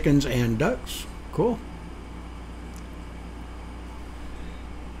have chickens and ducks. Cool.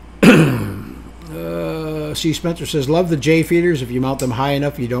 C. Spencer says love the J feeders. If you mount them high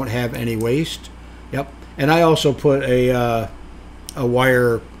enough, you don't have any waste. Yep. And I also put a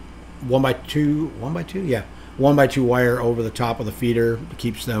wire 1x2, yeah, 1x2 wire over the top of the feeder. It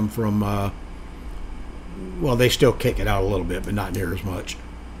keeps them from well, they still kick it out a little bit, but not near as much.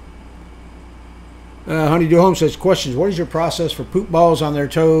 Honeydew Home says questions: what is your process for poop balls on their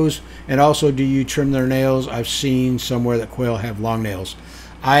toes, and also do you trim their nails? I've seen somewhere that quail have long nails.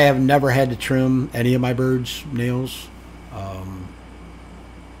 I have never had to trim any of my birds' nails.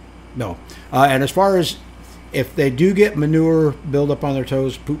 No. And as far as if they do get manure buildup on their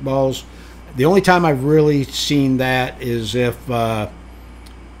toes, poop balls, the only time I've really seen that is if the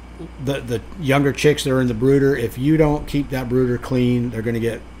younger chicks that are in the brooder, if you don't keep that brooder clean, they're going to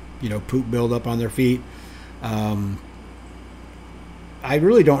get poop buildup on their feet. I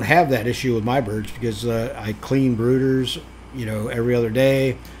really don't have that issue with my birds because I clean brooders every other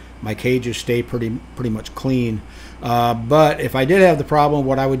day. My cages stay pretty much clean. But if I did have the problem,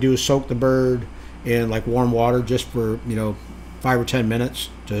 what I would do is soak the bird in like warm water just for 5 or 10 minutes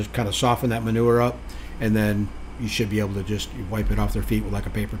to kind of soften that manure up, and then you should be able to just wipe it off their feet with like a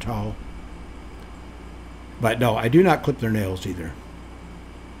paper towel. But no, I do not clip their nails either.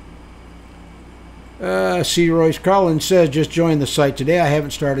 C. Royce Collins says just joined the site today. I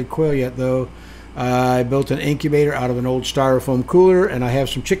haven't started quail yet though. I built an incubator out of an old styrofoam cooler, and I have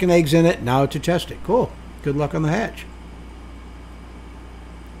some chicken eggs in it now to test it. Cool. Good luck on the hatch.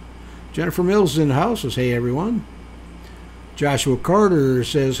 Jennifer Mills is in the house. Says, hey, everyone. Joshua Carter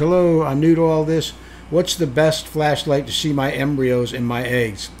says, hello, I'm new to all this. What's the best flashlight to see my embryos in my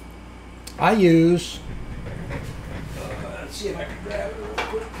eggs? I use... let's see if I can grab it real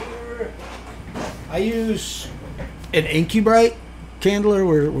quick here. I use an Incubrite candler.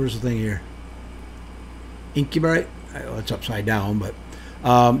 Where's the thing here? Incubrite. Oh, it's upside down, but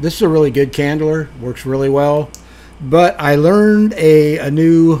this is a really good candler. Works really well. But I learned a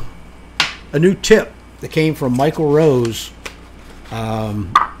new tip that came from Michael Rose,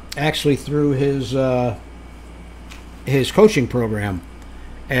 actually through his coaching program,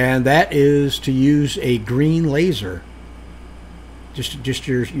 and that is to use a green laser, just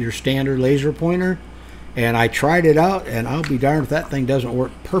your standard laser pointer. And I tried it out, and I'll be darned if that thing doesn't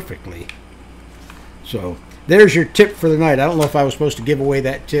work perfectly. So there's your tip for the night. I don't know if I was supposed to give away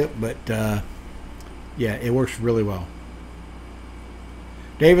that tip, but yeah, it works really well.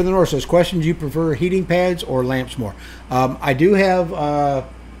 David the North says, questions, you prefer heating pads or lamps more? I do have a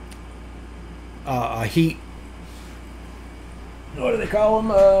heat, what do they call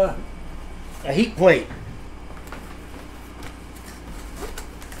them? a heat plate.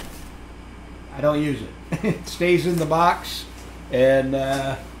 I don't use it. It stays in the box, and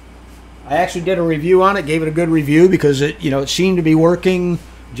I actually did a review on it. Gave it a good review because it seemed to be working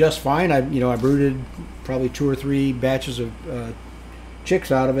just fine. I brooded probably 2 or 3 batches of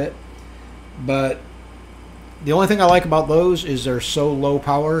chicks out of it, but the only thing I like about those is they're so low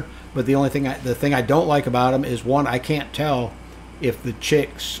power. But the thing I don't like about them is, one, I can't tell if the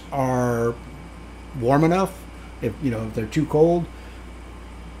chicks are warm enough. If they're too cold,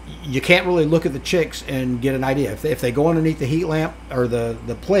 you can't really look at the chicks and get an idea. If they go underneath the heat lamp or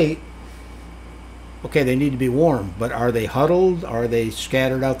the plate, okay, they need to be warm. But are they huddled? Are they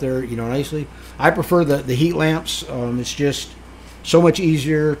scattered out there, nicely? I prefer the heat lamps. It's just so much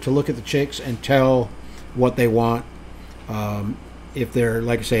easier to look at the chicks and tell what they want. If they're,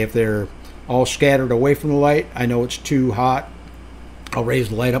 like I say, if they're all scattered away from the light, I know it's too hot, I'll raise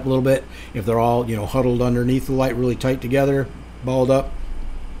the light up a little bit. If they're all huddled underneath the light really tight together, balled up,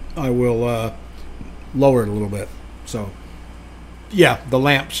 I will lower it a little bit. So yeah, the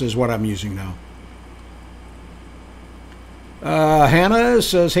lamps is what I'm using now. Hannah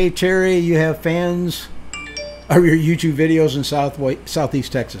says, hey Terry, you have fans of your YouTube videos in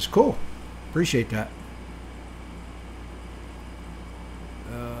Southeast Texas. Cool, appreciate that.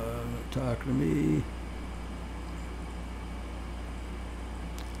 Talk to me.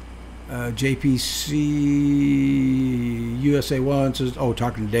 JPC USA 1 says, oh,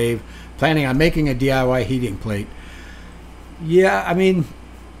 talking to Dave, planning on making a DIY heating plate. Yeah, I mean,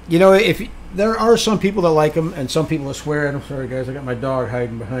 if there are some people that like them and some people that swear at them. Sorry guys, I got my dog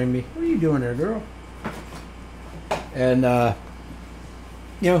hiding behind me. What are you doing there, girl? And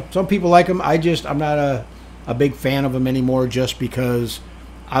some people like them. I'm not a big fan of them anymore, just because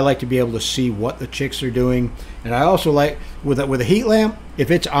I like to be able to see what the chicks are doing. And I also like, with a heat lamp,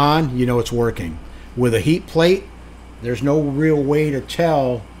 if it's on, it's working. With a heat plate, there's no real way to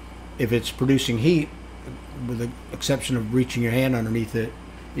tell if it's producing heat, with the exception of reaching your hand underneath it,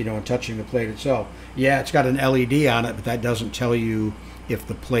 and touching the plate itself. Yeah, it's got an LED on it, but that doesn't tell you if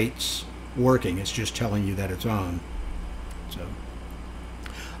the plate's working. It's just telling you that it's on. So,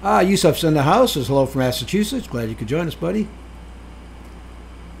 Yusuf's in the house. Says hello from Massachusetts. Glad you could join us, buddy.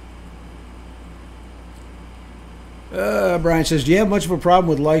 Brian says, do you have much of a problem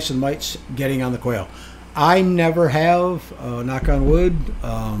with lice and mites getting on the quail? I never have, knock on wood.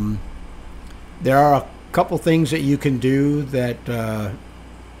 There are a couple things that you can do that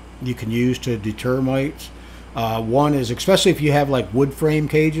you can use to deter mites. One is, especially if you have like wood frame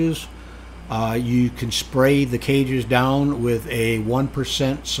cages, you can spray the cages down with a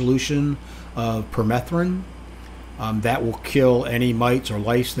 1% solution of permethrin. That will kill any mites or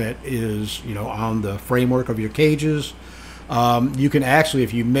lice that is, on the framework of your cages. You can actually,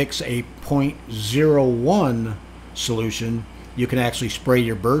 if you mix a 0.01 solution, you can actually spray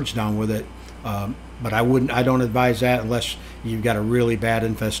your birds down with it. But I don't advise that unless you've got a really bad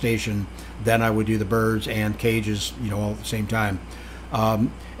infestation. Then I would do the birds and cages, all at the same time.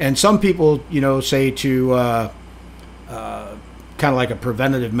 And some people, say to kind of like a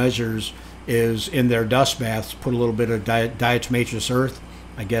preventative measures is in their dust baths, put a little bit of diatomaceous earth.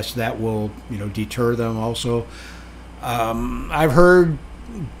 I guess that will, deter them also. I've heard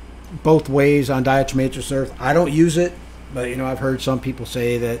both ways on diatomaceous earth. I don't use it, but, I've heard some people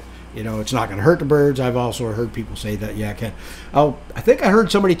say that, it's not going to hurt the birds. I've also heard people say that, yeah, I can. I think I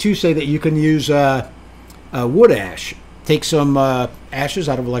heard somebody too say that you can use wood ash. Take some ashes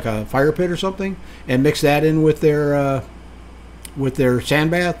out of like a fire pit or something and mix that in with their sand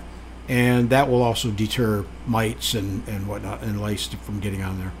bath. And that will also deter mites and whatnot and lice from getting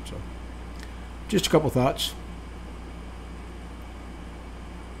on there. So, just a couple thoughts.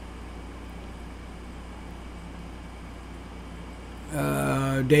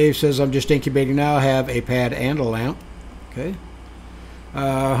 Dave says, I'm just incubating now. I have a pad and a lamp. Okay.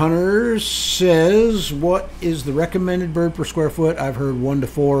 Hunter says, what is the recommended bird per square foot? I've heard 1 to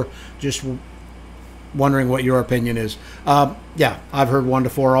 4. Just wondering what your opinion is. Yeah, I've heard 1 to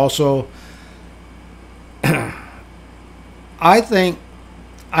 4 also. I think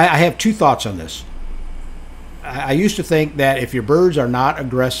I have 2 thoughts on this. I used to think that if your birds are not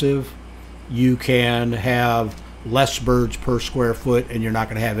aggressive, you can have less birds per square foot and you're not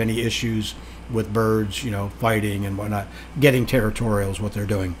going to have any issues with birds, fighting and whatnot. Getting territorial is what they're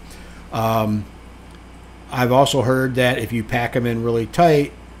doing. I've also heard that if you pack them in really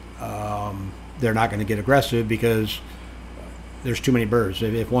tight, they're not going to get aggressive because there's too many birds.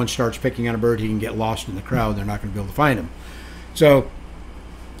 If one starts picking on a bird, he can get lost in the crowd. They're not going to be able to find him. So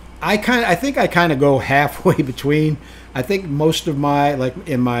I think I kind of go halfway between. I think most of my, like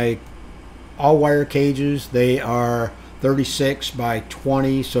in my all wire cages. They are 36 by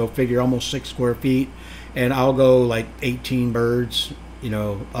 20, so figure almost 6 square feet. And I'll go like 18 birds, you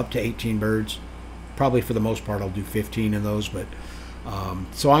know, up to 18 birds. Probably for the most part I'll do 15 in those, but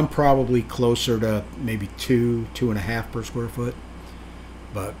so I'm probably closer to maybe 2.5 per square foot.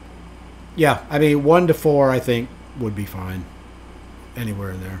 But yeah, I mean 1 to 4 I think would be fine.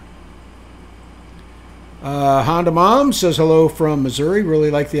 Anywhere in there. Honda Mom says hello from Missouri. Really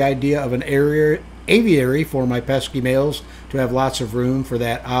like the idea of an aviary for my pesky males to have lots of room for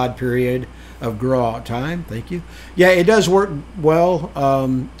that odd period of grow out time. Thank you. Yeah, it does work well.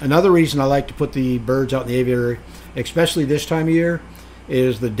 Another reason I like to put the birds out in the aviary, especially this time of year,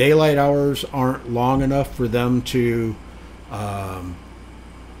 is the daylight hours aren't long enough for them to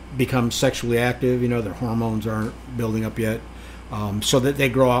become sexually active. You know, their hormones aren't building up yet, so that they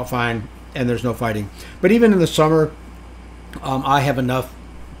grow out fine and there's no fighting. But even in the summer, I have enough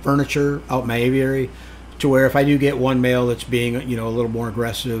furniture out in my aviary to where if I do get one male that's being, you know, a little more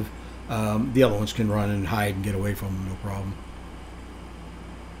aggressive, the other ones can run and hide and get away from them, no problem.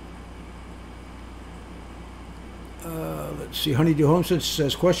 Let's see. Honeydew Homestead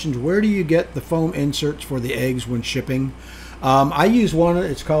says, questions, where do you get the foam inserts for the eggs when shipping? I use one,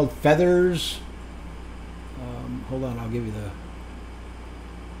 it's called Feathers. Hold on,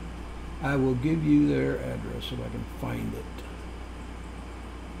 I will give you their address if I can find it.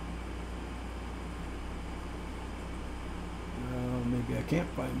 Maybe I can't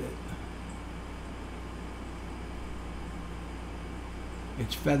find it.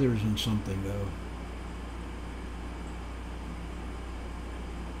 It's Feathers and something though.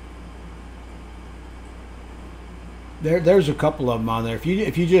 There's a couple of them on there. If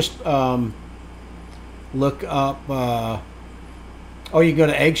you just look up, you can go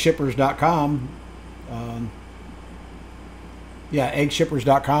to eggshippers.com. Yeah,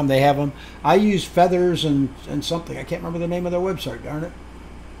 eggshippers.com. They have them. I use Feathers and something. I can't remember the name of their website. Darn it.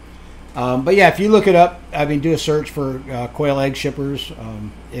 But yeah, if you look it up, I mean, do a search for Quail Egg Shippers.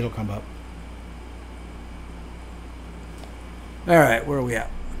 It'll come up. All right, where are we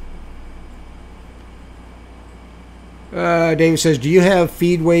at? David says, do you have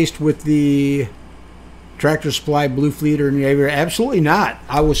feed waste with the Tractor Supply Blue Fleeter in your aviary? Absolutely not.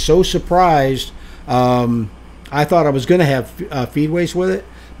 I was so surprised. I thought I was going to have feed waste with it,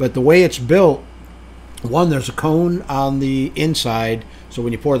 but the way it's built, one, there's a cone on the inside, so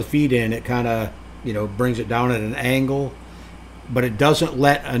when you pour the feed in, it kind of, you know, brings it down at an angle, but it doesn't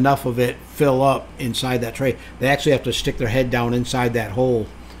let enough of it fill up inside that tray. They actually have to stick their head down inside that hole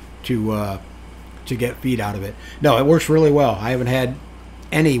to get feed out of it. No, it works really well. I haven't had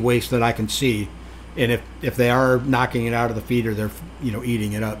any waste that I can see, and if they are knocking it out of the feeder, they're, you know,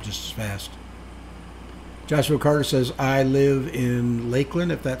 eating it up just as fast. Joshua Carter says, I live in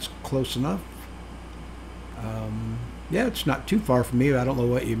Lakeland, if that's close enough. Yeah, it's not too far from me. I don't know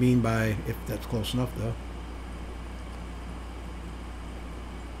what you mean by if that's close enough,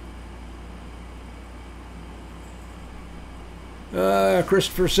 though.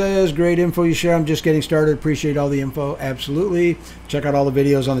 Christopher says, great info you share. I'm just getting started. Appreciate all the info. Absolutely. Check out all the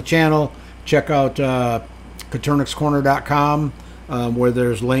videos on the channel. Check out CoturnixCorner.com, where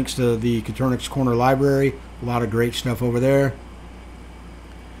there's links to the Coturnix Corner library. A lot of great stuff over there.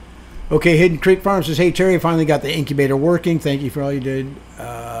 Okay, Hidden Creek Farm says, hey, Terry, I finally got the incubator working. Thank you for all you did.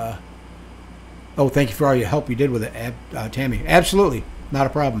 Thank you for all your help you did with it, Tammy. Absolutely. Not a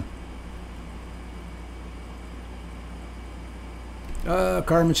problem.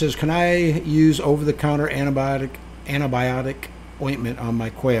 Carmen says, can I use over-the-counter antibiotic ointment on my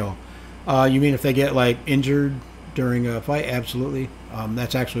quail? You mean if they get like injured during a fight? Absolutely.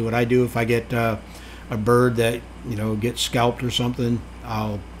 That's actually what I do. If I get a bird that, you know, gets scalped or something,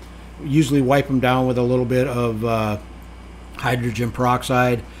 I'll usually wipe them down with a little bit of hydrogen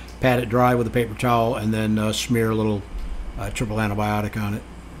peroxide, pat it dry with a paper towel, and then smear a little triple antibiotic on it.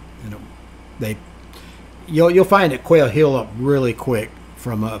 You know, you'll find that quail heal up really quick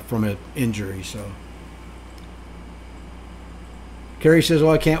from an injury. So Carrie says,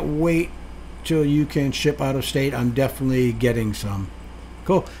 well, I can't wait till you can ship out of state. I'm definitely getting some.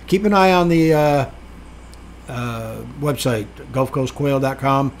 Cool. Keep an eye on the website,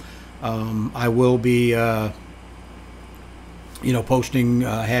 GulfCoastQuail.com. I will be posting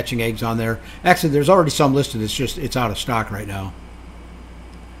hatching eggs on there. Actually, there's already some listed. It's out of stock right now.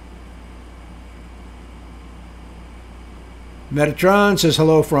 Metatron says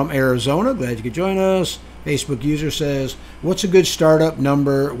hello from Arizona. Glad you could join us. Facebook user says, what's a good startup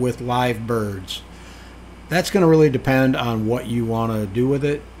number with live birds? That's going to really depend on what you want to do with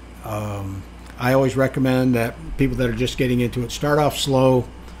it. I always recommend that people that are just getting into it start off slow.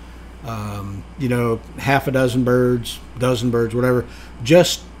 you know, half a dozen birds, whatever,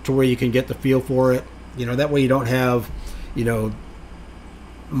 just to where you can get the feel for it. You know, that way you don't have, you know,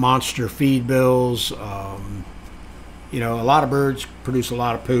 monster feed bills. You know, a lot of birds produce a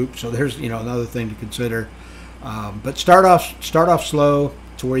lot of poop, so there's, you know, another thing to consider. But start off slow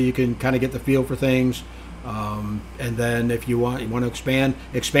to where you can kind of get the feel for things, and then if you want to expand.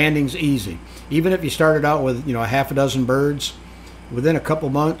 Expanding's easy. Even if you started out with, you know, a half a dozen birds, within a couple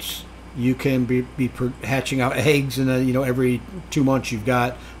months you can be hatching out eggs, and then, you know, every 2 months you've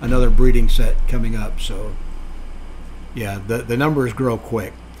got another breeding set coming up. So yeah, the numbers grow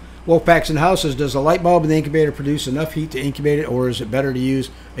quick. Wolfpacks in House says, does a light bulb in the incubator produce enough heat to incubate it, or is it better to use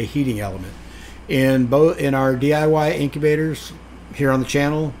a heating element? In our DIY incubators here on the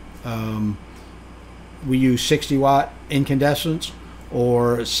channel, we use 60-watt incandescents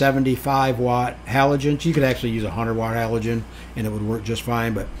or 75-watt halogens. You could actually use a 100-watt halogen and it would work just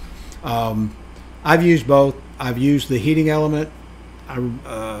fine, but I've used both. I've used the heating element.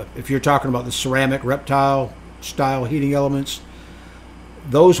 If you're talking about the ceramic reptile style heating elements,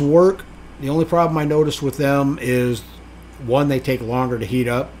 those work. The only problem I noticed with them is, one, they take longer to heat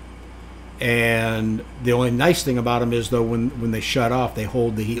up, and the only nice thing about them is, though, when they shut off, they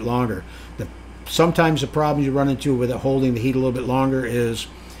hold the heat longer. Sometimes the problem you run into with it holding the heat a little bit longer is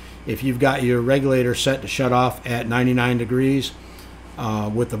if you've got your regulator set to shut off at 99 degrees,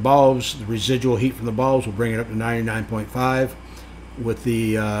 with the bulbs, the residual heat from the bulbs will bring it up to 99.5. With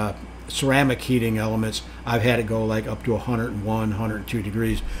the ceramic heating elements, I've had it go like up to 101, 102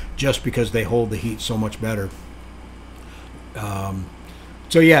 degrees, just because they hold the heat so much better.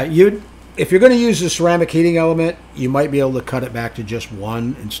 So yeah, if you're going to use the ceramic heating element, you might be able to cut it back to just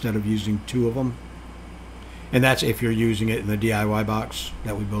one instead of using 2 of them. And that's if you're using it in the DIY box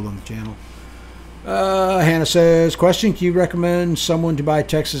that we build on the channel. Hannah says, question, can you recommend someone to buy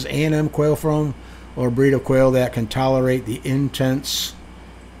Texas A&M quail from, or a breed of quail that can tolerate the intense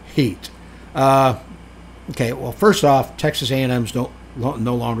heat? Okay, well, first off, Texas A&Ms no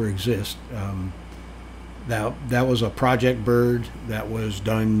longer exist. That was a project bird that was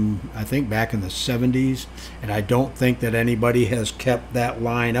done, I think, back in the 70s, and I don't think that anybody has kept that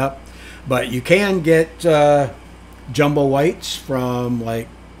line up. But you can get jumbo whites from like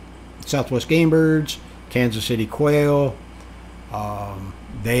Southwest Game Birds, Kansas City Quail. I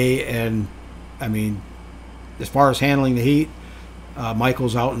mean, as far as handling the heat,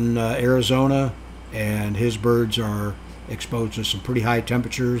 Michael's out in Arizona, and his birds are exposed to some pretty high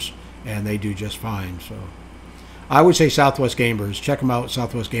temperatures, and they do just fine. So I would say Southwest Game Birds. Check them out,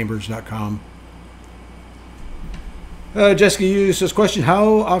 southwestgamebirds.com. Jessica Hughes says, question,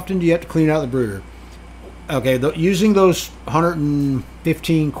 how often do you have to clean out the brooder? Okay, using those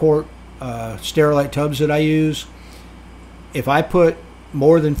 115 quart Sterilite tubs that I use, if I put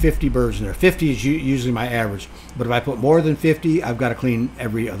more than 50 birds in there, 50 is usually my average, but if I put more than 50, I've got to clean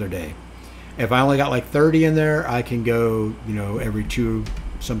every other day. If I only got like 30 in there, I can go, you know, every 2,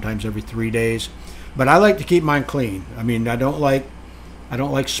 sometimes every 3 days. But I like to keep mine clean. I mean, I don't like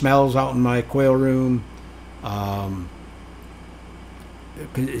smells out in my quail room.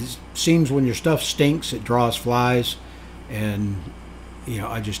 It seems when your stuff stinks, it draws flies, and you know,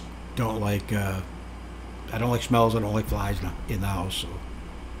 I just don't like. I don't like smells. I don't like flies in the house.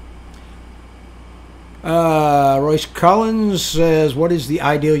 So. Royce Collins says, what is the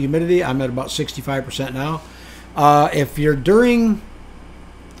ideal humidity? I'm at about 65% now. If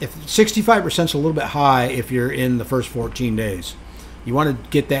 65% is a little bit high, if you're in the first 14 days, you want to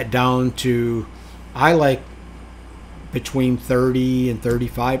get that down to, I like between 30 and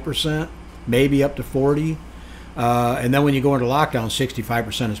 35%, maybe up to 40. And then when you go into lockdown,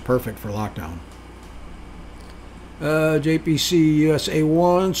 65% is perfect for lockdown. JPC USA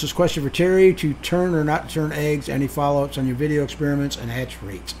 1 says, question for Terry, to turn or not turn eggs, any follow-ups on your video experiments and hatch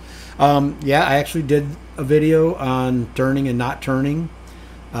rates? Yeah, I actually did a video on turning and not turning,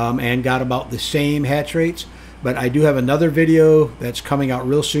 and got about the same hatch rates, but I do have another video that's coming out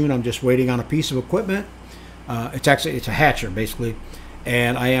real soon. I'm just waiting on a piece of equipment. It's a hatcher basically,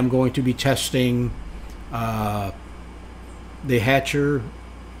 and I am going to be testing the hatcher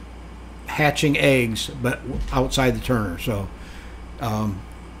hatching eggs, but outside the turner. So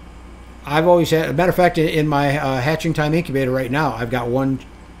I've always had, a matter of fact, in my hatching time incubator right now, I've got one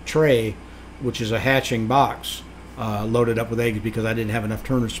tray, which is a hatching box, loaded up with eggs because I didn't have enough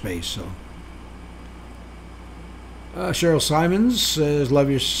turner space. So Cheryl Simons says, love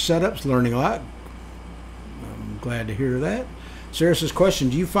your setups, learning a lot. I'm glad to hear that. Sarah says, question,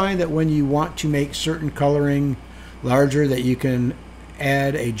 do you find that when you want to make certain coloring larger that you can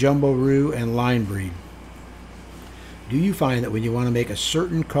add a jumbo roux and line breed? do you find that when you want to make a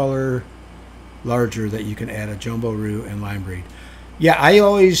certain color larger that you can add a jumbo root and line breed? Yeah, I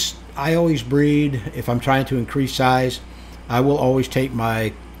always breed. If I'm trying to increase size, I will always take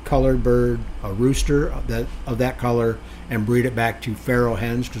my colored bird, a rooster of that color, and breed it back to feral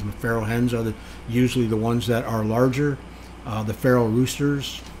hens, because the feral hens are usually the ones that are larger. The feral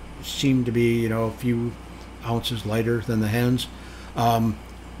roosters seem to be, a few ounces lighter than the hens.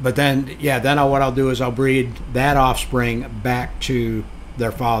 But then, what I'll do is I'll breed that offspring back to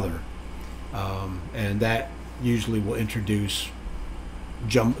their father, and that usually will introduce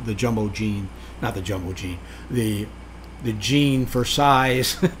the jumbo gene, not the jumbo gene, the gene for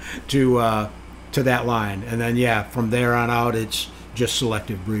size to that line. And then from there on out it's just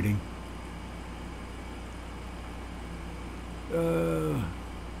selective breeding.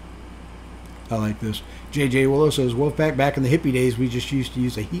 I like this. JJ Willow says, Wolfpack, back in the hippie days we just used to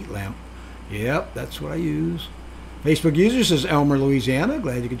use a heat lamp. Yep, that's what I use. Facebook user says, Elmer, Louisiana,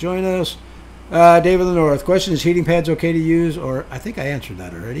 glad you could join us. David of the North, question, is heating pads okay to use? Or I think I answered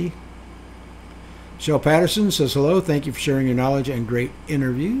that already. Shell Patterson says, hello, thank you for sharing your knowledge and great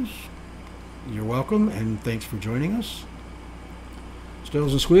interviews. You're welcome, and thanks for joining us.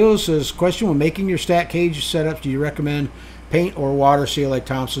 Stills and Squeals says, question, when making your stat cage setups, do you recommend paint or water seal like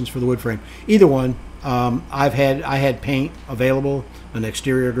Thompson's for the wood frame? Either one. I had paint available, an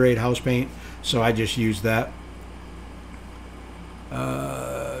exterior grade house paint, so I just used that.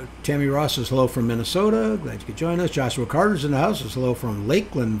 Tammy Ross says, hello from Minnesota, glad you could join us. Joshua Carter's in the house, says hello from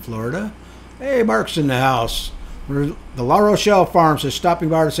Lakeland, Florida. Hey, Mark's in the house. The La Rochelle Farm says, stopping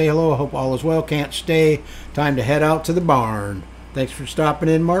by to say hello. I hope all is well. Can't stay. Time to head out to the barn. Thanks for stopping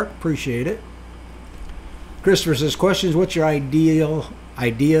in, Mark. Appreciate it. Christopher says, questions, what's your ideal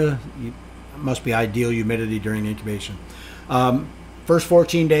humidity during incubation? First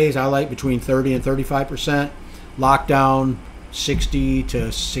 14 days, I like between 30 and 35%. Lockdown, 60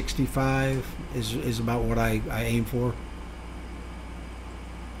 to 65 is about what I aim for.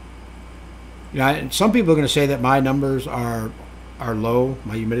 Some people are going to say that my numbers are low,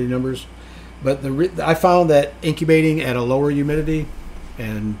 my humidity numbers, but I found that incubating at a lower humidity,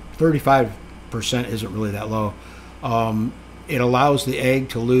 and 35% isn't really that low, it allows the egg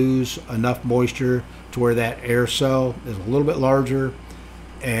to lose enough moisture to where that air cell is a little bit larger,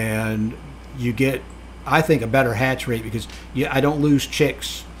 and you get, I think, a better hatch rate, because I don't lose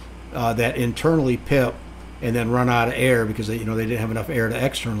chicks that internally pip and then run out of air because they didn't have enough air to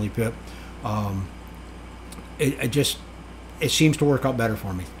externally pip. It seems to work out better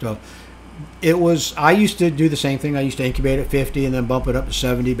for me. So I used to do the same thing. I used to incubate at 50 and then bump it up to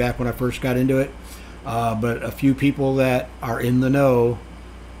 70 back when I first got into it. But a few people that are in the know,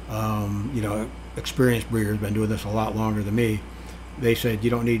 experienced breeders, been doing this a lot longer than me, they said you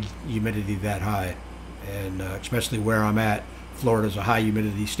don't need humidity that high. And especially where I'm at, Florida's a high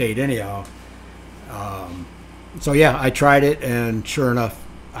humidity state anyhow. So yeah, I tried it, and sure enough,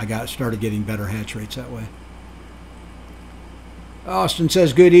 I started getting better hatch rates that way. Austin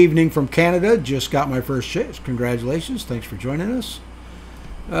says, good evening from Canada. Just got my first chicks. Congratulations. Thanks for joining us.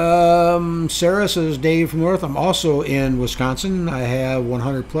 Sarah says, Dave from North. I'm also in Wisconsin. I have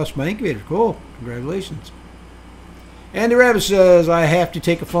 100 plus my incubator. Cool. Congratulations. Andy Rabbit says, I have to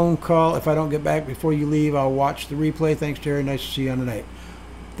take a phone call. If I don't get back before you leave, I'll watch the replay. Thanks, Terry. Nice to see you on tonight.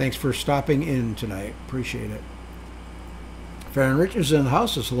 Thanks for stopping in tonight. Appreciate it. Farron Richards in the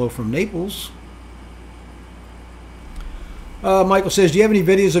house says hello from Naples. Michael says, do you have any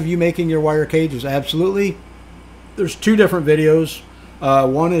videos of you making your wire cages? Absolutely. There's two different videos.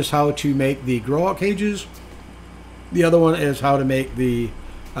 One is how to make the grow-out cages. The other one is how to make the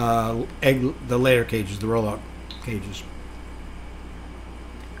layer cages, the roll-out cages.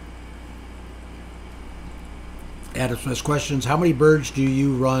 Adam says, questions. How many birds do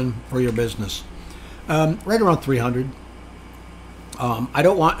you run for your business? Right around 300.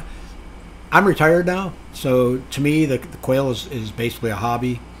 I'm retired now, so to me the quail is basically a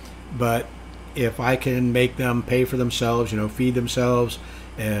hobby, but if I can make them pay for themselves, feed themselves,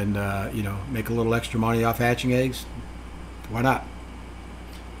 and make a little extra money off hatching eggs, why not?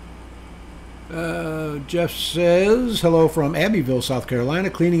 Jeff says, hello from Abbeville, South Carolina,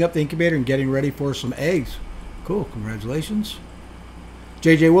 cleaning up the incubator and getting ready for some eggs. Cool, congratulations.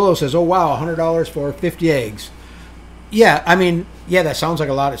 JJ Willow says, oh wow, $100 for 50 eggs. Yeah, that sounds like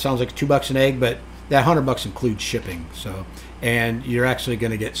a lot. It sounds like $2 an egg, but that $100 includes shipping. So, and you're actually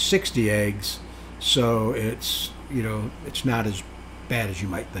going to get 60 eggs, so it's it's not as bad as you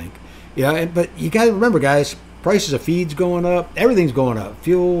might think. Yeah, but you got to remember, guys, prices of feed's going up. Everything's going up.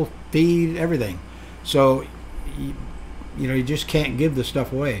 Fuel, feed, everything. So, you just can't give this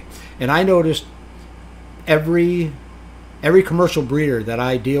stuff away. And I noticed every every commercial breeder that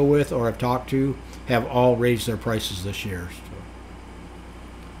I deal with or have talked to have all raised their prices this year. So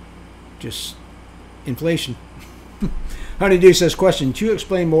just inflation. Honeydew says, question, can you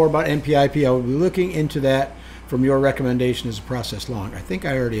explain more about NPIP? I will be looking into that from your recommendation. Is the process long? I think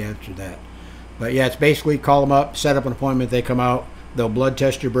I already answered that. But yeah, it's basically call them up, set up an appointment, they come out, they'll blood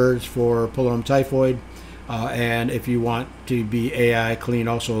test your birds for pulmonary typhoid. And if you want to be AI clean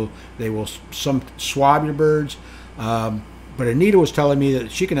also, they will swab your birds. But Anita was telling me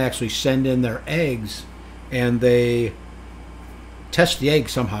that she can actually send in their eggs and they test the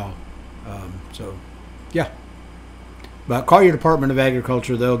eggs somehow. So, yeah. But call your Department of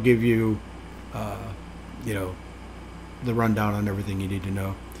Agriculture. They'll give you, you know, the rundown on everything you need to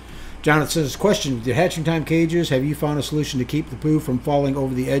know. Jonathan says, question, the hatching time cages, have you found a solution to keep the poo from falling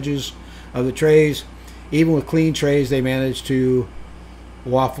over the edges of the trays? Even with clean trays, they manage to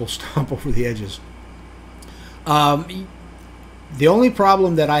waffle stomp over the edges. The only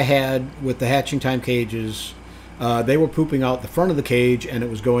problem that I had with the hatching time cages, they were pooping out the front of the cage and it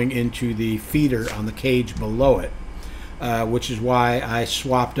was going into the feeder on the cage below it, which is why I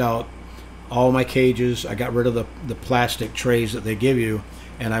swapped out all my cages. I got rid of the plastic trays that they give you,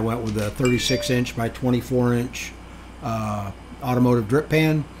 and I went with a 36-inch by 24-inch automotive drip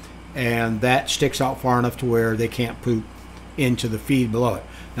pan, and that sticks out far enough to where they can't poop into the feed below it.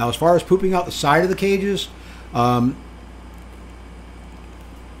 Now, as far as pooping out the side of the cages,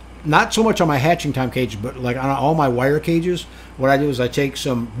 not so much on my hatching time cages, but like on all my wire cages, what I do is I take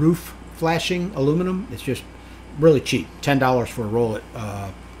some roof flashing aluminum. It's just really cheap, $10 for a roll at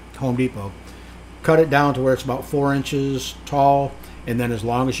Home Depot. Cut it down to where it's about 4 inches tall, and then as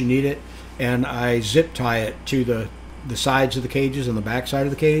long as you need it, and I zip tie it to the sides of the cages and the back side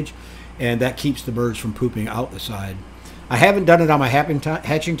of the cage, and that keeps the birds from pooping out the side. I haven't done it on my hatching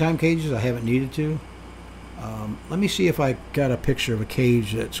time cages. I haven't needed to. Let me see if I got a picture of a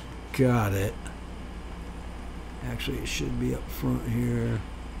cage that's got it. Actually, it should be up front here.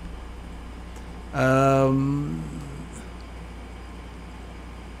 I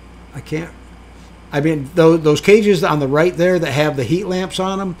can't. I mean, those cages on the right there that have the heat lamps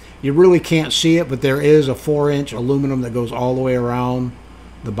on them, you really can't see it, but there is a 4-inch aluminum that goes all the way around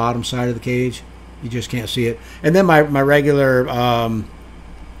the bottom side of the cage. You just can't see it. And then my regular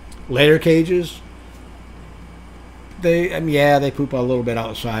layer cages, they poop a little bit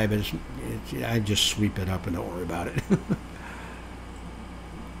outside, but I just sweep it up and don't worry about it.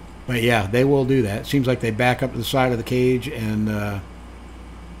 But yeah, they will do that. It seems like they back up to the side of the cage and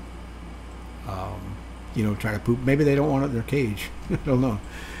you know, try to poop. Maybe they don't want it in their cage. I don't know.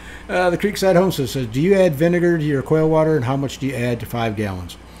 The Creekside Homestead says, do you add vinegar to your quail water, and how much do you add to 5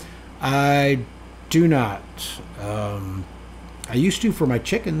 gallons? I do not. I used to for my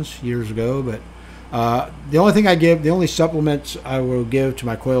chickens years ago, but the only thing the only supplements I will give to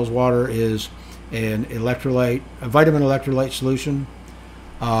my quail's water is a vitamin electrolyte solution,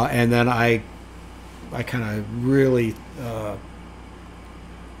 and then I kind of really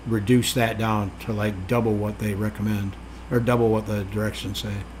reduce that down to like double what they recommend, or double what the directions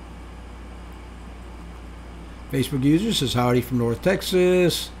say. Facebook user says, howdy from North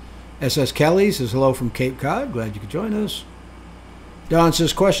Texas. SS Kelly says, hello from Cape Cod. Glad you could join us. Don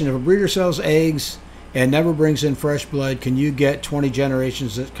says, question, if a breeder sells eggs and never brings in fresh blood, can you get 20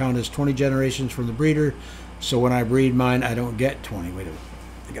 generations that count as 20 generations from the breeder? So when I breed mine, I don't get 20. Wait a minute.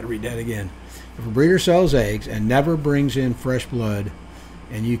 I got to read that again. If a breeder sells eggs and never brings in fresh blood,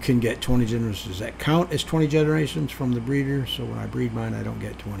 and you can get 20 generations, does that count as 20 generations from the breeder? So when I breed mine, I don't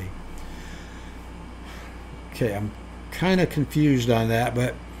get 20. Okay, I'm kind of confused on that,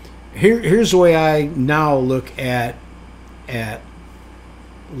 but here's the way I now look at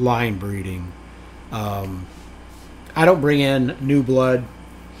line breeding. I don't bring in new blood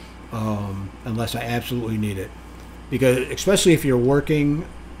unless I absolutely need it, because especially if you're working,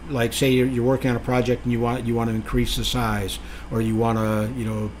 like say you're working on a project and you want to increase the size, or you want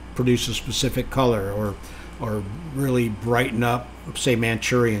to produce a specific color, or really brighten up, say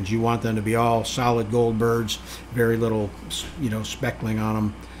Manchurians. You want them to be all solid gold birds, very little speckling on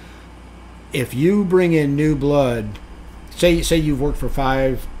them. If you bring in new blood, say you've worked for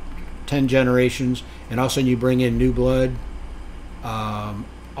 5-10 generations, and all of a sudden you bring in new blood,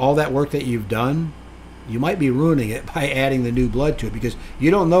 all that work that you've done, you might be ruining it by adding the new blood to it, because you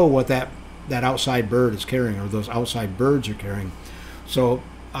don't know what that outside bird is carrying, or those outside birds are carrying. So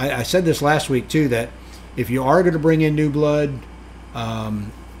I said this last week too, that if you are going to bring in new blood,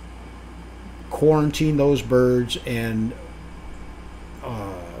 quarantine those birds, and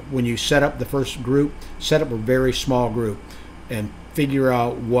when you set up the first group, set up a very small group and figure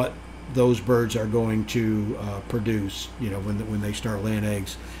out what those birds are going to produce, when they start laying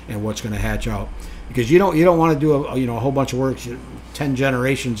eggs, and what's going to hatch out. Because you don't want to do a whole bunch of work, 10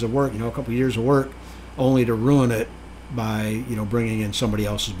 generations of work, a couple of years of work, only to ruin it by bringing in somebody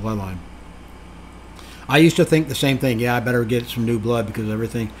else's bloodline. I used to think the same thing. Yeah, I better get some new blood because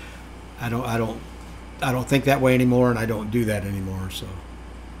everything. I don't think that way anymore, and I don't do that anymore. So.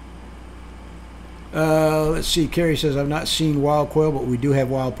 Let's see. Carrie says, I've not seen wild quail, but we do have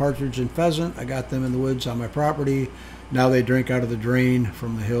wild partridge and pheasant. I got them in the woods on my property. Now they drink out of the drain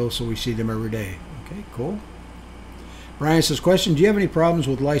from the hill, so we see them every day. Okay, cool. Brian says, question, do you have any problems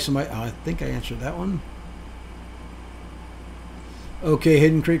with lice? I think I answered that one. Okay,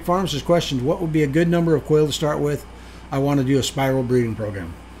 Hidden Creek Farms says, question, what would be a good number of quail to start with? I want to do a spiral breeding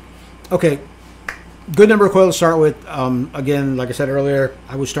program. Okay, good number of quail to start with. Again, like I said earlier,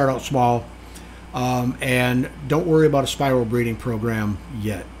 I would start out small. And don't worry about a spiral breeding program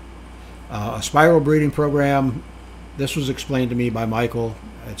yet. A spiral breeding program, this was explained to me by Michael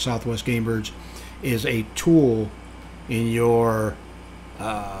at Southwest Game Birds, is a tool in your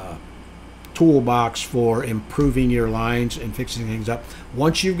toolbox for improving your lines and fixing things up.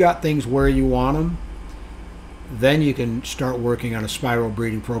 Once you've got things where you want them, then you can start working on a spiral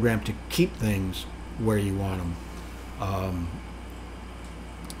breeding program to keep things where you want them.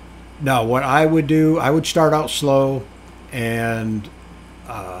 No, what I would do, I would start out slow and,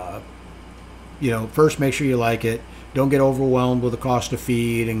 first make sure you like it. Don't get overwhelmed with the cost of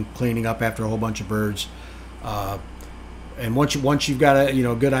feed and cleaning up after a whole bunch of birds. And once you've got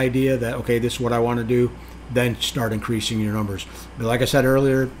a good idea that, okay, this is what I want to do, then start increasing your numbers. But like I said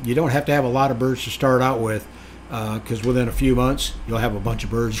earlier, you don't have to have a lot of birds to start out with, because within a few months, you'll have a bunch of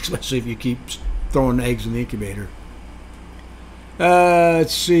birds, especially if you keep throwing eggs in the incubator.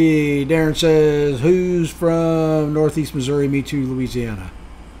 Let's see. Darren says, who's from Northeast Missouri? Me too, Louisiana.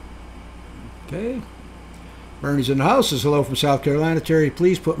 Okay. Bernie's in the house. Says, hello from South Carolina. Terry,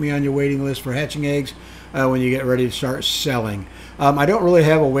 please put me on your waiting list for hatching eggs when you get ready to start selling. I don't really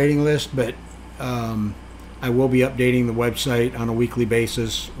have a waiting list, but I will be updating the website on a weekly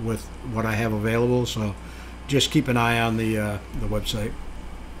basis with what I have available. So just keep an eye on the website.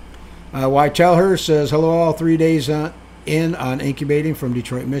 Why Tell Her says, hello, all 3 days in on incubating from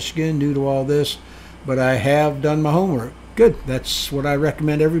Detroit, Michigan. New to all this, but I have done my homework. Good. That's what I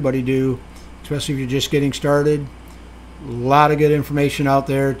recommend everybody do, especially if you're just getting started. A lot of good information out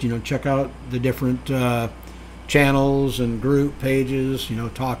there. Check out the different channels and group pages.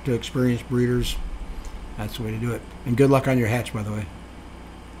 Talk to experienced breeders. That's the way to do it. And good luck on your hatch, by the way.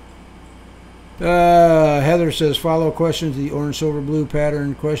 Heather says, follow question to the orange, silver, blue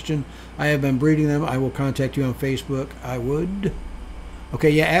pattern question. I have been breeding them. I will contact you on Facebook. I would. Okay,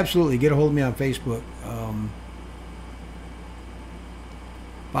 yeah, absolutely. Get a hold of me on Facebook.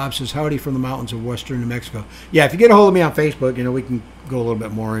 Bob says, howdy from the mountains of western New Mexico. Yeah, if you get a hold of me on Facebook, we can go a little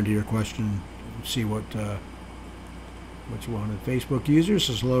bit more into your question and see what you wanted. Facebook user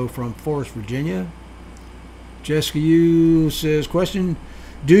says, hello from Forest, Virginia. Jessica Yu says, question,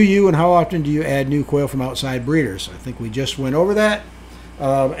 do you and how often do you add new quail from outside breeders? I think we just went over that.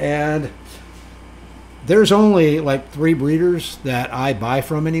 And there's only like 3 breeders that I buy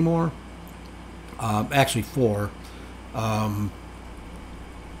from anymore. Actually 4.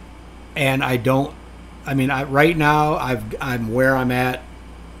 And right now I'm where I'm at.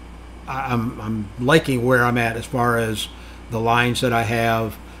 I'm liking where I'm at as far as the lines that I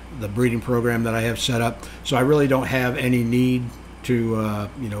have, the breeding program that I have set up. So I really don't have any need to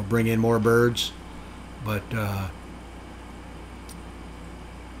bring in more birds. But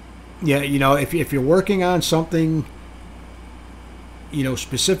yeah, if you're working on something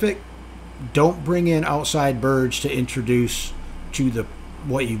specific, don't bring in outside birds to introduce to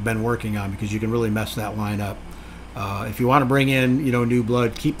what you've been working on, because you can really mess that line up. If you want to bring in new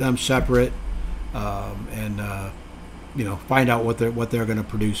blood, keep them separate, and find out what they're going to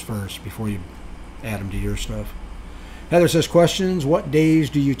produce first before you add them to your stuff. Heather says, questions, what days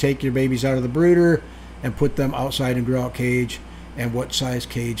do you take your babies out of the brooder and put them outside in grow out cage, and what size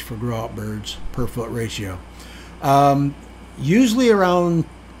cage for grow out birds per foot ratio? Usually around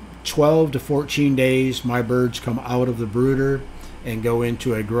 12 to 14 days my birds come out of the brooder and go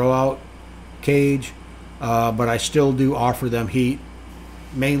into a grow out cage, but I still do offer them heat,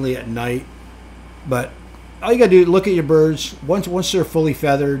 mainly at night. But all you gotta do, look at your birds. Once they're fully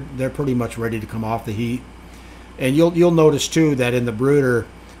feathered, they're pretty much ready to come off the heat. And you'll notice too that in the brooder,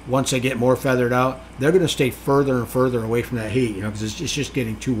 once they get more feathered out, they're going to stay further and further away from that heat, because it's just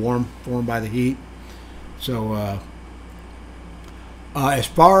getting too warm for them by the heat. So as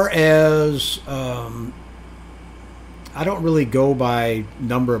far as I don't really go by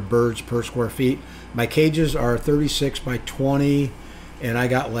number of birds per square feet. My cages are 36 by 20, and I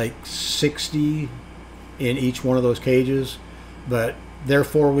got like 60 in each one of those cages. But they're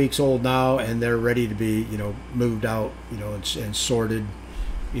 4 weeks old now, and they're ready to be, moved out, and sorted,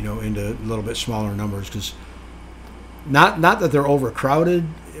 into a little bit smaller numbers. Because not that they're overcrowded,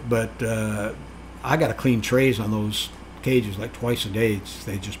 but I got to clean trays on those cages like twice a day.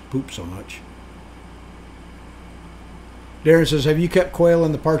 They just poop so much. Darren says, have you kept quail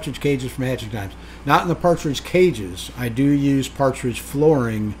in the partridge cages from hatching times? Not in the partridge cages. I do use partridge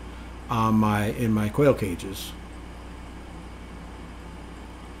flooring in my quail cages.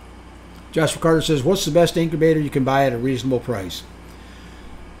 Joshua Carter says, what's the best incubator you can buy at a reasonable price?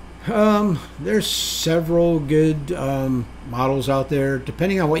 There's several good models out there,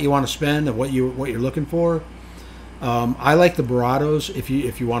 depending on what you want to spend and what you're looking for. I like the Barados if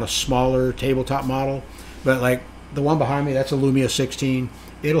you want a smaller tabletop model, but like the one behind me, that's a Lumia 16.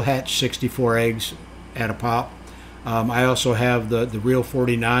 It'll hatch 64 eggs at a pop. I also have the Real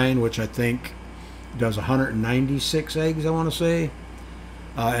 49, which I think does 196 eggs, I want to say.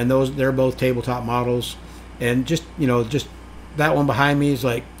 And they're both tabletop models. And just that one behind me is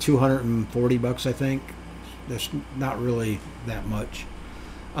like $240, I think. That's not really that much.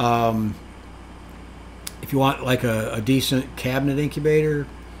 If you want like a decent cabinet incubator,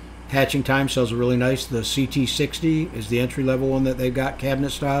 Hatching Time sells a really nice. The CT60 is the entry level one that they've got, cabinet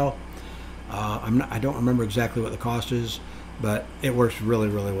style. I don't remember exactly what the cost is, but it works really,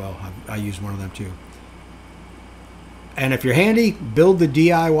 really well. I use one of them too. And if you're handy, build the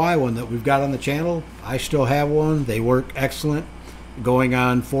DIY one that we've got on the channel. I still have one. They work excellent. Going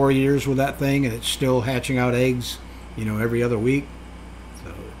on 4 years with that thing, and it's still hatching out eggs, every other week.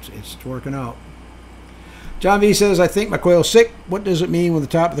 So it's working out. John V says, I think my quail's sick. What does it mean when the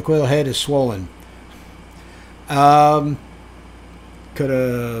top of the quail head is swollen? Could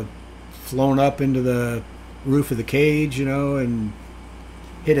have flown up into the roof of the cage, and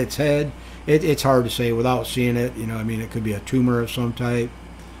hit its head. It's hard to say without seeing it. It could be a tumor of some type.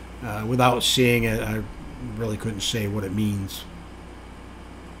 Without seeing it, I really couldn't say what it means.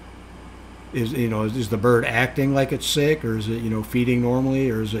 Is the bird acting like it's sick, or is it feeding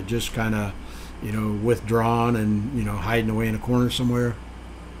normally, or is it just kind of withdrawn and hiding away in a corner somewhere?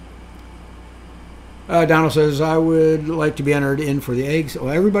 Donald says, I would like to be entered in for the eggs.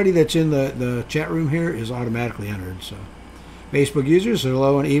 Well, everybody that's in the chat room here is automatically entered. So, Facebook users,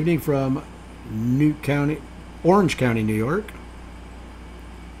 hello and evening from Orange County, New York.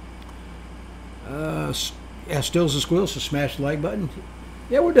 Stills and Squills, so smash the like button.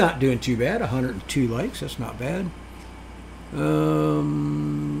 Yeah, we're not doing too bad. 102 likes, that's not bad.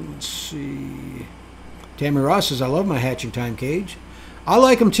 Let's see. Tammy Ross says, I love my Hatching Time cage. I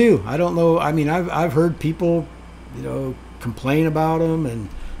like them too. I don't know. I've heard people, complain about them and,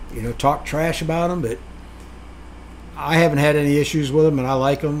 talk trash about them, but I haven't had any issues with them, and I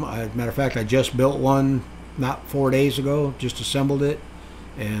like them. Matter of fact, I just built one not 4 days ago, just assembled it,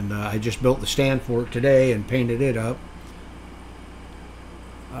 and I just built the stand for it today and painted it up.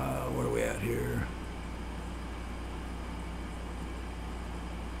 Where are we at here?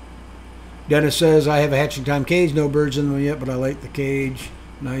 Dennis says, I have a Hatching Time cage. No birds in them yet, but I like the cage.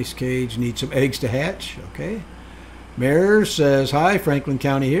 Nice cage. Need some eggs to hatch. Okay. Mayor says, hi, Franklin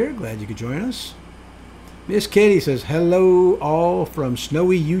County here. Glad you could join us. Miss Katie says, hello all from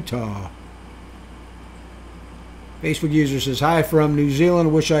snowy Utah. Facebook user says, hi from New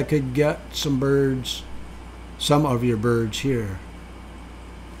Zealand. Wish I could get some of your birds here.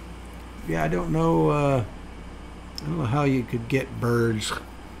 Yeah, I don't know how you could get birds.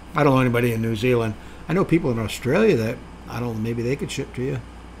 I don't know anybody in New Zealand. I know people in Australia that, I don't know, maybe they could ship to you.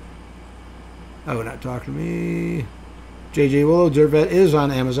 Oh, not talking to me. JJ Willow, Dervet is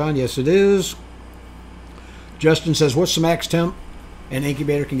on Amazon. Yes, it is. Justin says, what's the max temp an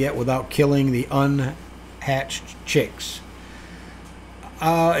incubator can get without killing the unhatched chicks?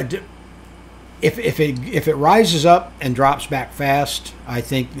 If it rises up and drops back fast, I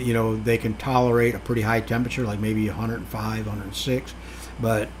think they can tolerate a pretty high temperature, like maybe 105, 106.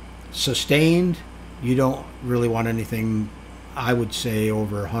 But sustained, you don't really want anything, I would say,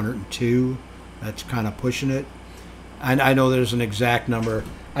 over 102. That's kind of pushing it. I know there's an exact number.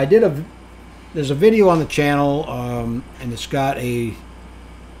 There's a video on the channel, and it's got I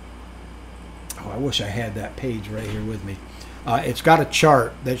wish I had that page right here with me. It's got a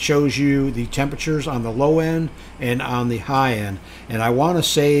chart that shows you the temperatures on the low end and on the high end. And I want to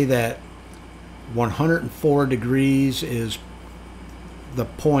say that 104 degrees is the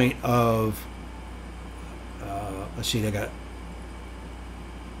point of, let's see, I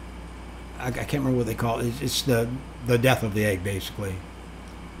can't remember what they call it. It's the death of the egg, basically.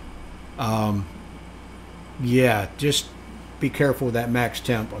 Yeah, just be careful with that max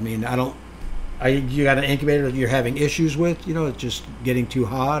temp. I mean, you got an incubator that you're having issues with, you know, it's just getting too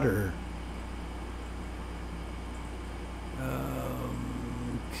hot, or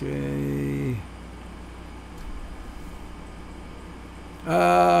okay.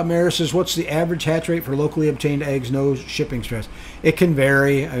 Mara says, what's the average hatch rate for locally obtained eggs? No shipping stress. It can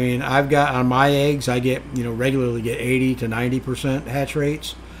vary. I mean, I've got on my eggs, I get, you know, regularly get 80 to 90% hatch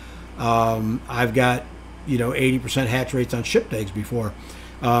rates. I've got, you know, 80% hatch rates on shipped eggs before.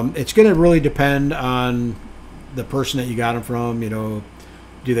 It's going to really depend on the person that you got them from. You know,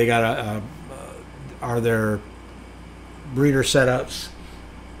 do they got are there breeder setups,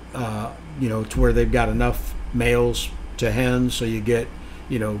 you know, to where they've got enough males to hens, so you get,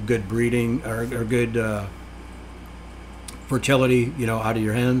 you know, good breeding or good fertility, you know, out of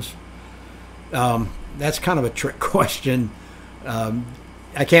your hens. That's kind of a trick question.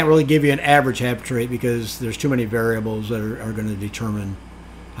 I can't really give you an average hatch rate because there's too many variables that are going to determine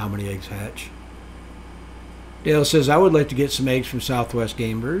how many eggs hatch. Dale says, I would like to get some eggs from Southwest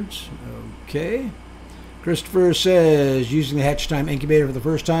Game Birds. Okay. Christopher says, using the Hatch Time incubator for the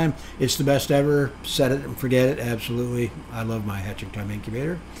first time, it's the best ever. Set it and forget it. Absolutely. I love my Hatching Time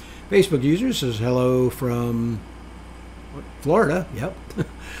incubator. Facebook user says, hello from Florida. Yep.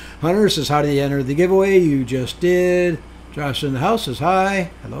 Hunter says, how do you enter the giveaway? You just did. Josh in the house says, hi.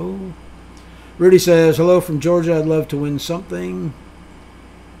 Hello. Rudy says, hello from Georgia. I'd love to win something.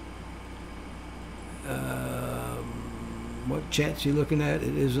 What chat's you looking at?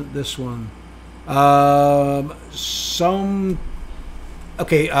 It isn't this one.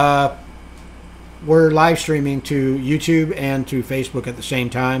 Okay, we're live streaming to YouTube and to Facebook at the same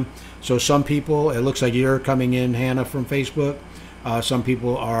time. So some people, it looks like you're coming in, Hannah, from Facebook. Some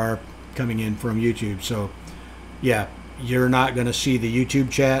people are coming in from YouTube. So, yeah, you're not going to see the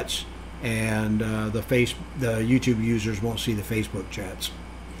YouTube chats, and the YouTube users won't see the Facebook chats.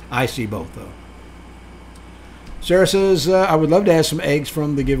 I see both, though. Sarah says, I would love to have some eggs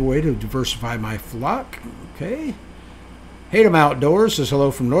from the giveaway to diversify my flock. Okay. Hate 'em Outdoors says,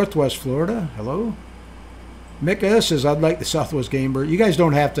 hello from Northwest Florida. Hello. Mika says, I'd like the Southwest Game Bird. You guys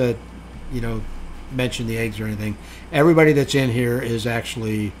don't have to, you know, mention the eggs or anything. Everybody that's in here is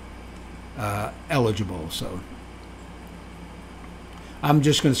actually eligible. So I'm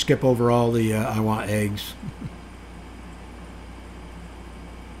just going to skip over all the I want eggs.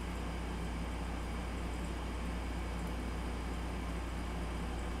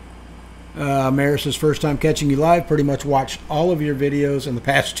 Maris' first time catching you live. Pretty much watched all of your videos in the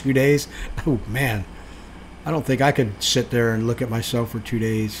past 2 days. Oh, man. I don't think I could sit there and look at myself for 2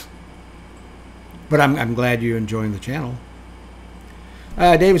 days. But I'm glad you're enjoying the channel.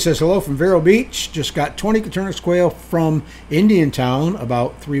 David says, hello from Vero Beach. Just got 20 Coturnix quail from Indiantown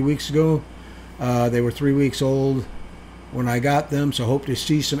about 3 weeks ago. They were 3 weeks old when I got them, so hope to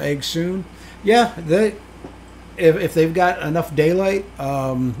see some eggs soon. Yeah, if they've got enough daylight,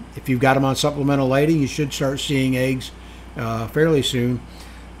 if you've got them on supplemental lighting, you should start seeing eggs fairly soon.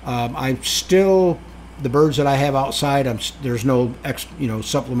 I'm still, the birds that I have outside, there's no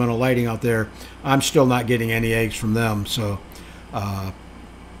supplemental lighting out there. I'm still not getting any eggs from them. So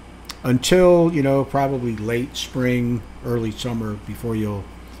until, you know, probably late spring, early summer, before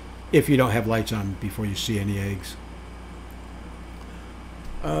if you don't have lights on, before you see any eggs.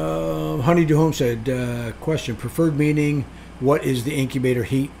 Honeydew Homestead question: preferred meaning, what is the incubator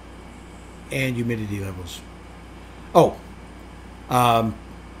heat and humidity levels? Oh,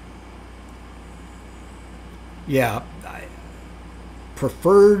 yeah,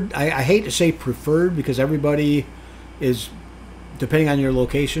 preferred. I hate to say preferred because everybody is, depending on your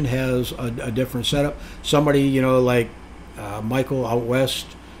location, has a different setup. Somebody, you know, like Michael out west,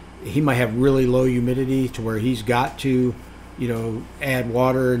 he might have really low humidity to where he's got to, you know, add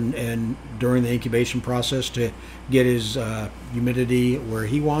water and during the incubation process to get his humidity where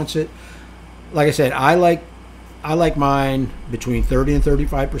he wants it. Like I said, I like mine between 30 and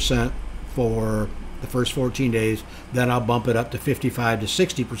 35% for the first 14 days. Then I'll bump it up to 55 to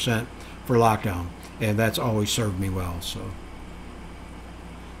 60% for lockdown, and that's always served me well. So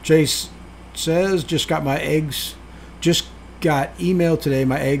Chase says, just got my eggs, just got emailed today.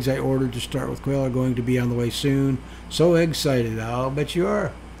 My eggs I ordered to start with quail are going to be on the way soon. So excited. I'll bet you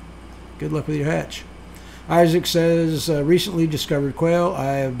are. Good luck with your hatch. Isaac says, recently discovered quail.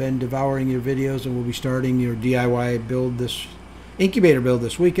 I have been devouring your videos and will be starting your DIY incubator build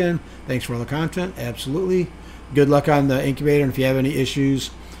this weekend. Thanks for all the content. Absolutely. Good luck on the incubator. And if you have any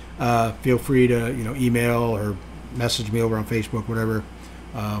issues, feel free to, you know, email or message me over on Facebook, whatever.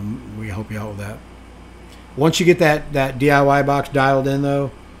 We can help you out with that. Once you get that DIY box dialed in,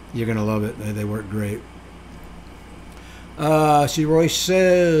 though, you're going to love it. They work great. See, Royce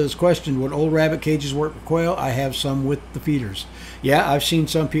says, question, would old rabbit cages work for quail? I have some with the feeders. Yeah, I've seen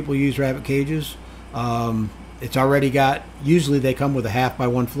some people use rabbit cages. It's already got, usually they come with a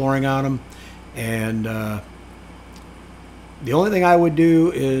 1/2x1 flooring on them. And the only thing I would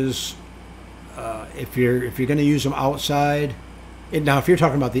do is, if you're going to use them outside, now if you're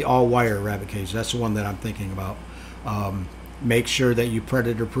talking about the all-wire rabbit cage, that's the one that I'm thinking about. Make sure that you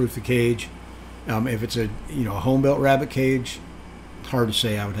predator-proof the cage. If it's a home-built rabbit cage, it's hard to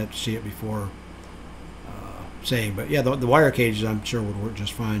say. I would have to see it before saying. But yeah, the wire cages I'm sure would work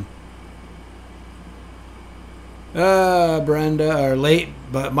just fine. Brenda, or late,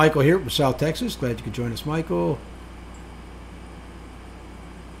 but Michael here from South Texas. Glad you could join us, Michael.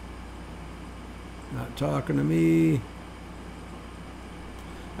 Not talking to me.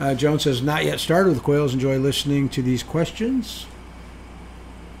 Joan says, not yet started with quails. Enjoy listening to these questions.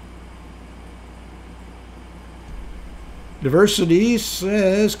 Diversity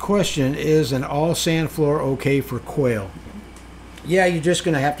says, question, is an all sand floor okay for quail? Yeah, you're just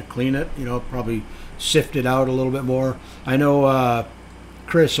going to have to clean it, probably sift it out a little bit more. I know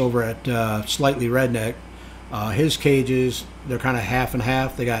Chris over at Slightly Redneck, his cages, they're kind of half and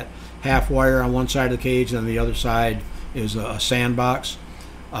half. They got half wire on one side of the cage, and on the other side is a sandbox.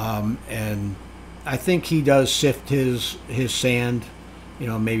 And I think he does sift his sand,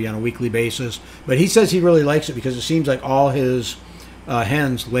 maybe on a weekly basis. But he says he really likes it because it seems like all his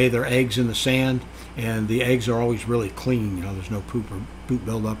hens lay their eggs in the sand, and the eggs are always really clean. There's no poop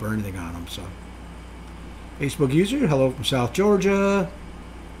buildup or anything on them. So, Facebook user, hello from South Georgia.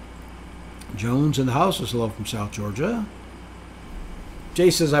 Jones in the house is hello from South Georgia. Jay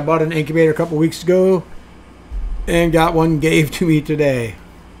says, I bought an incubator a couple weeks ago and got one gave to me today.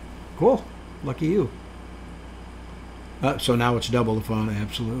 Cool. Lucky you. So now it's double the fun,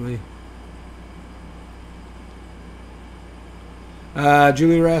 absolutely.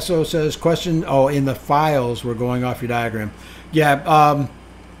 Julie Rasso says, question, in the files we're going off your diagram. Yeah,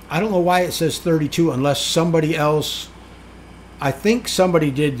 I don't know why it says 32 unless somebody else, I think somebody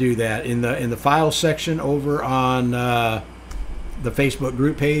did do that in the files section over on the Facebook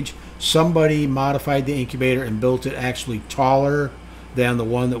group page. Somebody modified the incubator and built it actually taller than the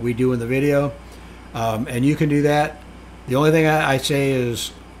one that we do in the video. And you can do that. The only thing I say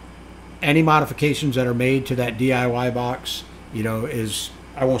is any modifications that are made to that DIY box, is,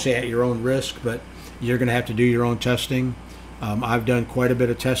 I won't say at your own risk, but you're going to have to do your own testing. I've done quite a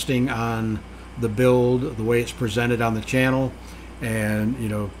bit of testing on the build, the way it's presented on the channel. And,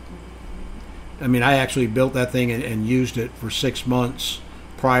 I actually built that thing and used it for 6 months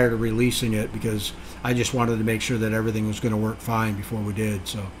prior to releasing it because I just wanted to make sure that everything was going to work fine before we did.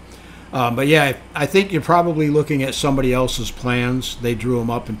 So, but yeah, I think you're probably looking at somebody else's plans. They drew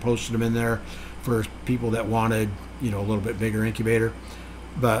them up and posted them in there for people that wanted, a little bit bigger incubator.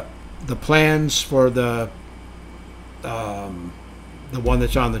 But the plans for the one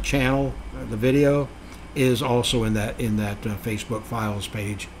that's on the channel, the video, is also in that Facebook files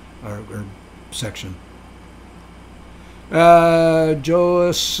page or section.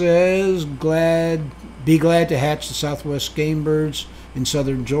 Joe says, be glad to hatch the Southwest game birds in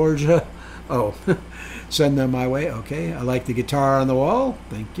southern Georgia. Oh, send them my way. Okay, I like the guitar on the wall.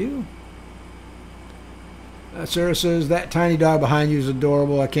 Thank you. Sarah says, that tiny dog behind you is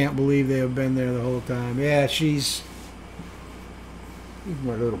adorable. I can't believe they have been there the whole time. Yeah, she's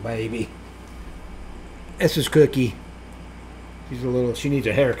my little baby. This is Cookie. She needs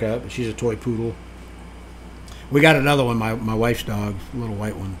a haircut, but she's a toy poodle. We got another one, my wife's dog, a little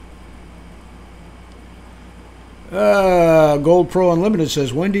white one. Gold Pro Unlimited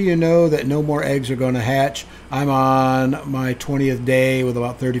says, when do you know that no more eggs are going to hatch? I'm on my 20th day with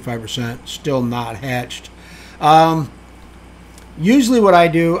about 35%, still not hatched. Usually what I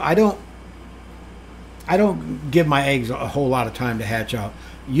do, I don't give my eggs a whole lot of time to hatch out.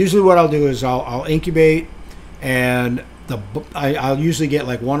 Usually what I'll do is I'll incubate, and I'll usually get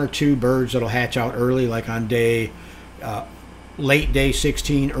like 1 or 2 birds that'll hatch out early, like on late day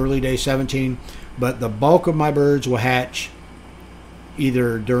 16, early day 17. But the bulk of my birds will hatch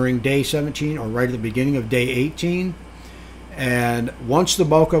either during day 17 or right at the beginning of day 18. And once the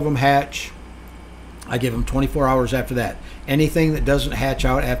bulk of them hatch, I give them 24 hours after that. Anything that doesn't hatch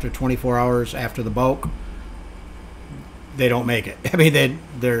out after 24 hours after the bulk, they don't make it. I mean,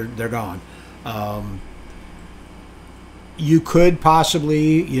 they're gone. You could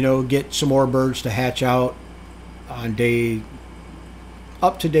possibly, get some more birds to hatch out on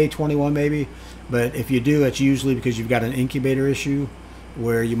up to day 21 maybe. But if you do, it's usually because you've got an incubator issue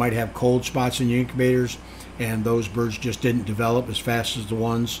where you might have cold spots in your incubators. and those birds just didn't develop as fast as the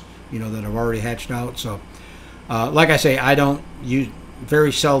ones, you know, that have already hatched out. So, like I say, I don't use,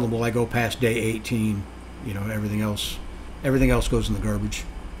 very seldom will I go past day 18. You know, everything else goes in the garbage.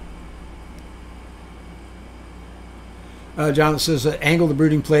 Jonathan says, angle the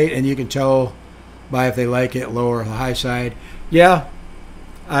brooding plate and you can tell by if they like it, lower or high side. Yeah,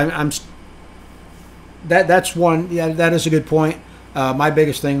 that's one. Yeah, that is a good point. My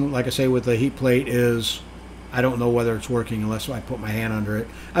biggest thing, like I say, with the heat plate is I don't know whether it's working unless I put my hand under it.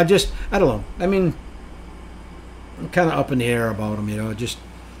 I don't know. I mean, I'm kind of up in the air about them, you know.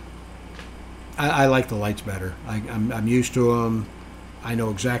 I like the lights better. I'm used to them. I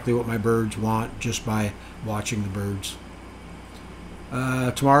know exactly what my birds want just by watching the birds.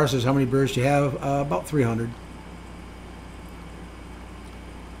 Tamara says, how many birds do you have? About 300.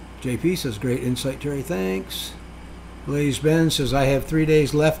 JP says, great insight, Terry. Thanks. Ladies Ben says, I have 3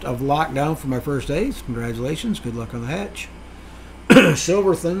 days left of lockdown for my first days. Congratulations. Good luck on the hatch.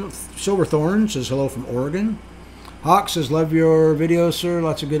 Silverthorn says, hello from Oregon. Hawk says, love your videos, sir.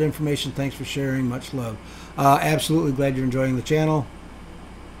 Lots of good information. Thanks for sharing. Much love. Absolutely glad you're enjoying the channel.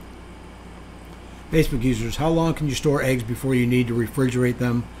 Facebook users, how long can you store eggs before you need to refrigerate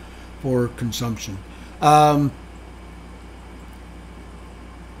them for consumption?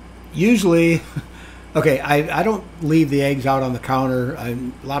 Usually, okay, I don't leave the eggs out on the counter. A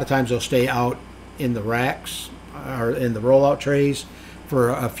lot of times they'll stay out in the racks or in the rollout trays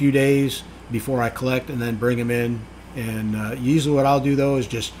for a few days before I collect and then bring them in. And usually what I'll do though is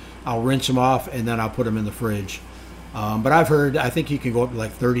just I'll rinse them off and then I'll put them in the fridge. But I've heard, I think you can go up to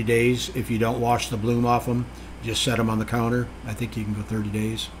like 30 days if you don't wash the bloom off them. Just set them on the counter. I think you can go 30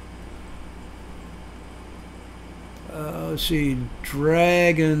 days. Let's see.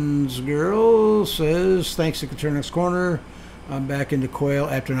 Dragon's Girl says, thanks to Coturnix Corner. I'm back into quail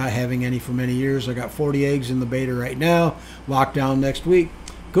after not having any for many years. I got 40 eggs in the beta right now. Lockdown next week.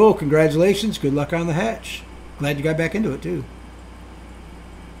 Cool. Congratulations. Good luck on the hatch. Glad you got back into it too.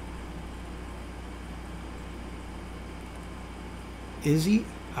 Izzy,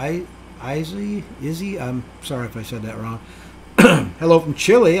 I'm sorry if I said that wrong. Hello from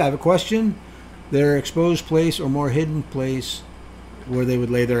Chile. I have a question. Their exposed place or more hidden place where they would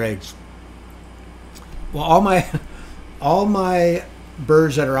lay their eggs. Well, all my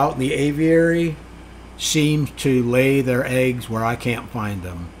birds that are out in the aviary seem to lay their eggs where I can't find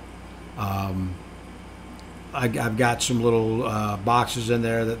them. I've got some little boxes in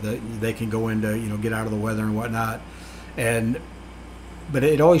there that they can go into, you know, get out of the weather and whatnot. But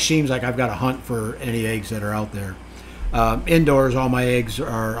it always seems like I've got to hunt for any eggs that are out there. Indoors, all my eggs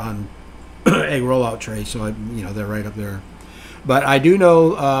are on egg rollout trays, so you know, they're right up there. But I do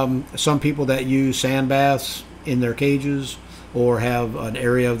know some people that use sand baths in their cages or have an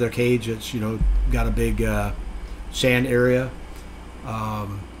area of their cage that's, you know, got a big sand area.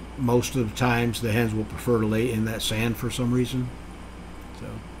 Most of the times the hens will prefer to lay in that sand for some reason.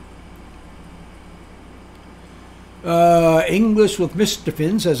 So English with Mr.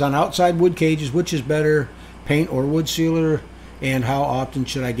 Finn says, on outside wood cages, which is better, paint or wood sealer, and how often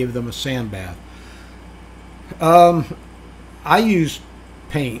should I give them a sand bath? I use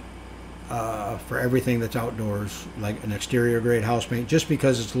paint for everything that's outdoors, like an exterior grade house paint, just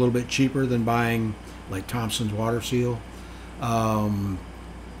because it's a little bit cheaper than buying like Thompson's water seal.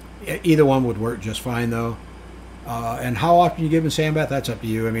 Either one would work just fine though. And how often you give them sand bath, that's up to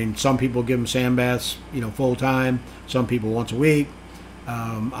you. I mean, some people give them sand baths, you know, full time. Some people once a week.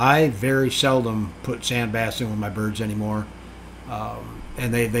 I very seldom put sand baths in with my birds anymore,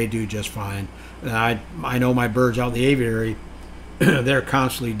 and they do just fine. And I know my birds out in the aviary, they're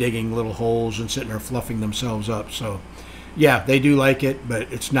constantly digging little holes and sitting there fluffing themselves up. So, yeah, they do like it,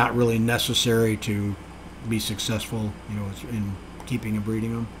 but it's not really necessary to be successful, you know, in keeping and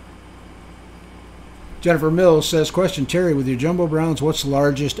breeding them. Jennifer Mills says, question, Terry, with your jumbo browns, what's the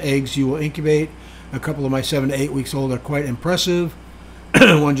largest eggs you will incubate? A couple of my 7 to 8 weeks old are quite impressive.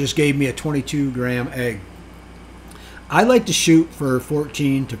 One just gave me a 22-gram egg. I like to shoot for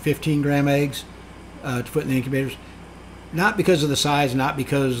 14 to 15-gram eggs to put in the incubators. Not because of the size, not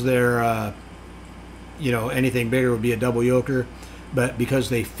because they're, you know, anything bigger would be a double yoker, but because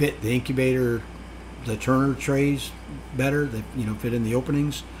they fit the incubator, the turner trays better. They, you know, fit in the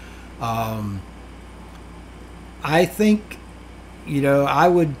openings. I think, you know, I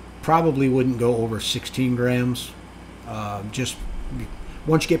wouldn't go over 16 grams. Just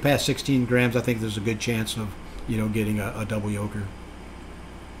once you get past 16 grams, I think there's a good chance of, you know, getting a double yoker.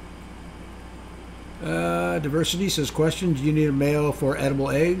 Diversity says, question, do you need a male for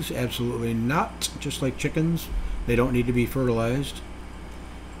edible eggs? Absolutely not. Just like chickens, they don't need to be fertilized.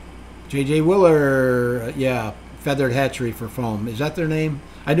 JJ Willer, yeah, Feathered Hatchery for foam. Is that their name?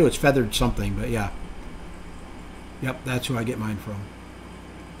 I knew it's Feathered something, but yeah. Yep, that's who I get mine from.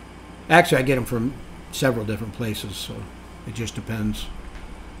 Actually, I get them from several different places, so it just depends.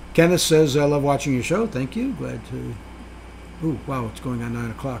 Kenneth says, I love watching your show. Thank you. Glad to. Ooh, wow, it's going on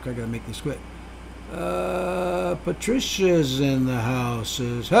 9 o'clock. I got to make this quick. Patricia's in the house.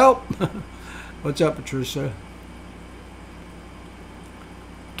 Says, help! What's up, Patricia?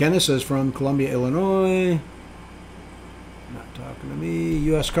 Kenneth says, from Columbia, Illinois. Not talking to me.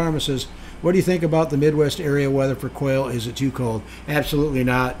 U.S. Karma says, what do you think about the Midwest area weather for quail? Is it too cold? Absolutely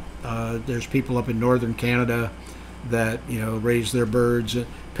not. There's people up in northern Canada that, raise their birds.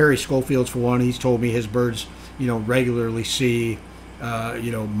 Perry Schofield's for one. He's told me his birds, regularly see,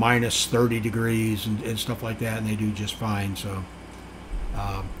 minus 30 degrees and stuff like that, and they do just fine. So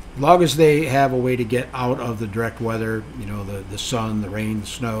as long as they have a way to get out of the direct weather, the sun, the rain, the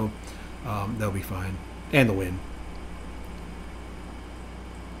snow, they'll be fine. And the wind.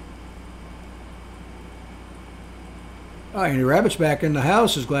 All right, Andy Rabbit's back in the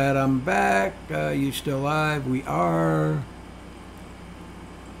house. Is glad I'm back. You still alive? We are.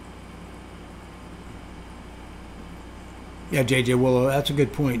 Yeah, JJ Willow, that's a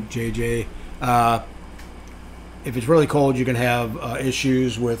good point, JJ. If it's really cold, you can have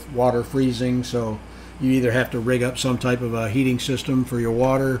issues with water freezing, so you either have to rig up some type of a heating system for your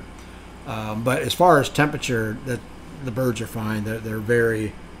water. But as far as temperature, the birds are fine. They're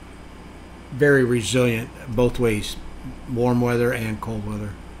very, very resilient both ways, warm weather and cold weather.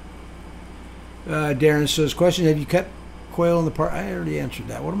 Darren says, question, have you kept quail in the park? I already answered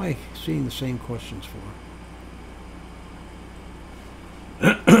that. What am I seeing the same questions for?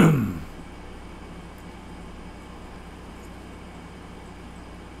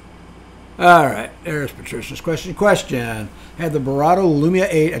 All right, there's Patricia's question. Had the Barato Lumia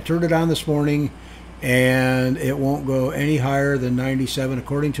 8, I turned it on this morning, and it won't go any higher than 97.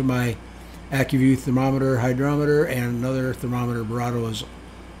 According to my AccuView thermometer, hydrometer, and another thermometer, Barato is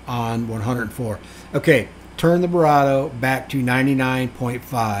on 104. Okay, turn the Barato back to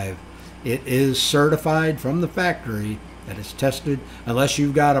 99.5. It is certified from the factory that it's tested, unless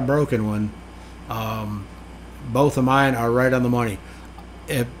you've got a broken one. Both of mine are right on the money.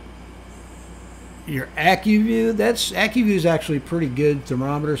 If your AccuView, AccuView is actually a pretty good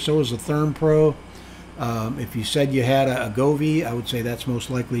thermometer. So is the Therm Pro. If you said you had a Govee, I would say that's most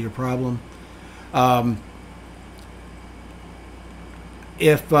likely your problem. Do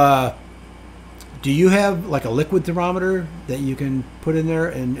you have like a liquid thermometer that you can put in there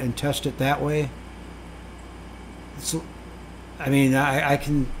and test it that way? So, I mean, I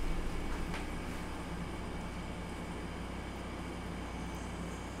can.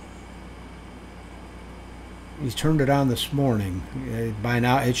 He's turned it on this morning. By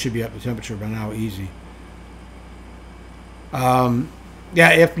now, it should be up to temperature by now, easy. Yeah,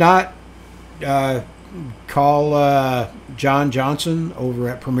 if not, call John Johnson over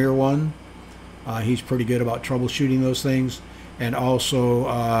at Premier One. He's pretty good about troubleshooting those things. And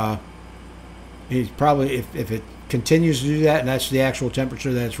also, he's probably, if it continues to do that, and that's the actual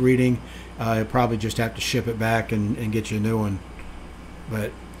temperature that it's reading, he'll probably just have to ship it back and get you a new one.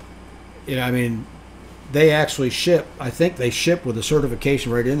 But, I mean, they actually ship, I think they ship with a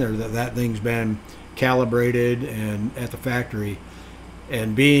certification right in there that thing's been calibrated and at the factory.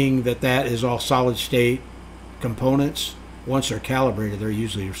 And being that is all solid state components, once they're calibrated, they're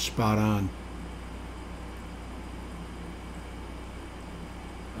usually spot on.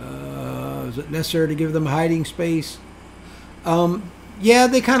 Is it necessary to give them hiding space? Yeah,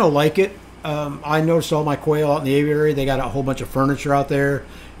 they kind of like it. I noticed all my quail out in the aviary, they got a whole bunch of furniture out there.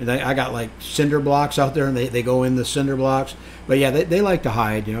 And I got like cinder blocks out there, and they go in the cinder blocks. But yeah, they like to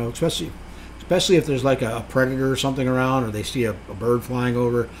hide, especially if there's like a predator or something around, or they see a bird flying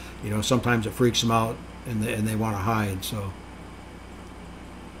over. Sometimes it freaks them out, and they want to hide. So,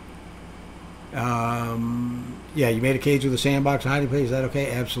 yeah, you made a cage with a sandbox and hiding place. Is that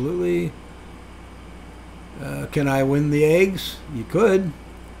okay? Absolutely. Can I win the eggs? You could.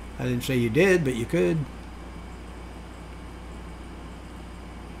 I didn't say you did, but you could.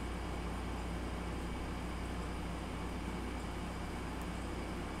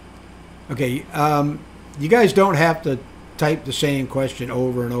 Okay, you guys don't have to type the same question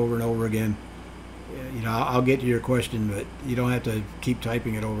over and over and over again. I'll get to your question, but you don't have to keep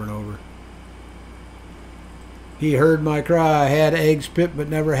typing it over and over. He heard my cry. I had eggs pipped but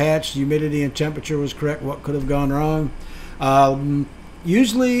never hatched. Humidity and temperature was correct. What could have gone wrong?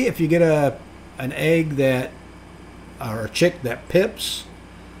 Usually, if you get an egg or a chick that pips,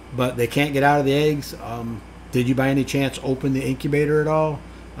 but they can't get out of the eggs, did you by any chance open the incubator at all?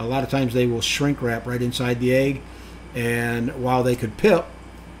 a lot of times they will shrink wrap right inside the egg, and while they could pip,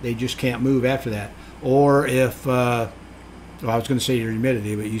 they just can't move after that. Or if, well, I was going to say your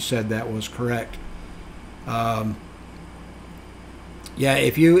humidity, but you said that was correct. Yeah,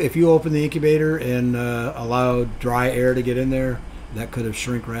 if you open the incubator and allowed dry air to get in there, that could have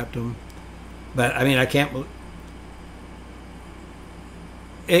shrink wrapped them. But I mean, I can't.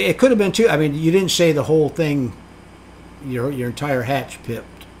 It could have been too. I mean, you didn't say the whole thing. Your entire hatch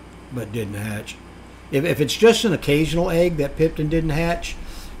pipped, but didn't hatch. If it's just an occasional egg that pipped and didn't hatch,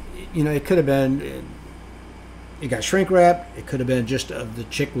 you know, it could have been. It got shrink wrapped. It could have been just the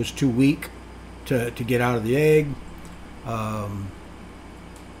chick was too weak to get out of the egg.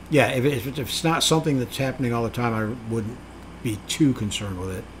 Yeah, if it's not something that's happening all the time, I wouldn't be too concerned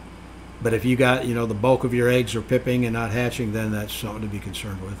with it. But if you got, you know, the bulk of your eggs are pipping and not hatching, then that's something to be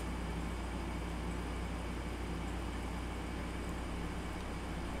concerned with.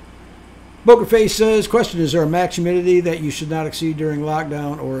 Bokerface says, question, is there a max humidity that you should not exceed during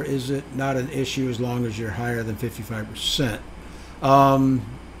lockdown, or is it not an issue as long as you're higher than 55%? Well,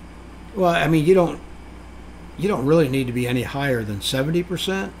 I mean, you don't really need to be any higher than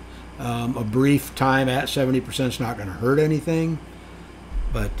 70%. A brief time at 70% is not going to hurt anything.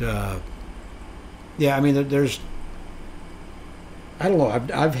 But yeah, I mean, there's, I don't know.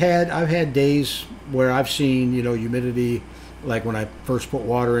 I've had days where I've seen, you know, humidity, like when I first put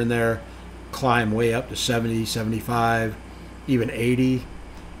water in there, climb way up to 70, 75, even 80,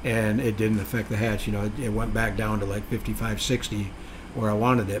 and it didn't affect the hatch. You know, it went back down to like 55, 60 where I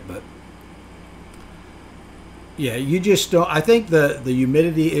wanted it. But yeah, you just don't. I think the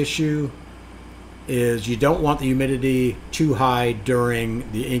humidity issue is you don't want the humidity too high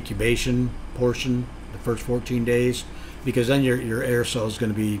during the incubation portion, the first 14 days, because then your air cell is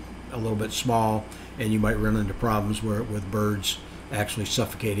going to be a little bit small, and you might run into problems with birds actually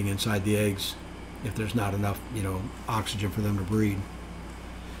suffocating inside the eggs if there's not enough, you know, oxygen for them to breed.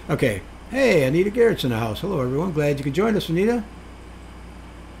 Okay. Hey, Anita Garrett's in the house. Hello, everyone. Glad you could join us, Anita.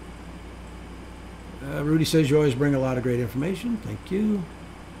 Rudy says you always bring a lot of great information. Thank you.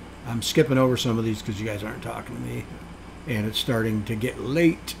 I'm skipping over some of these because you guys aren't talking to me, and it's starting to get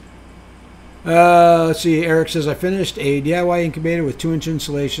late. Let's see. Eric says, I finished a DIY incubator with 2-inch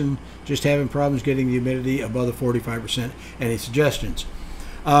insulation, just having problems getting the humidity above the 45%. Any suggestions?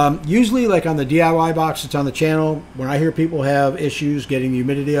 Usually, like on the DIY box that's on the channel, when I hear people have issues getting the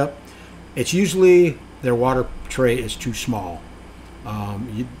humidity up, it's usually their water tray is too small.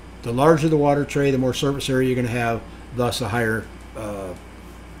 The larger the water tray, the more surface area you're going to have, thus the higher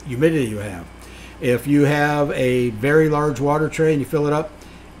humidity you have. If you have a very large water tray and you fill it up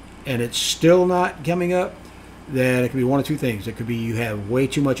and it's still not coming up, then it could be one of two things. It could be you have way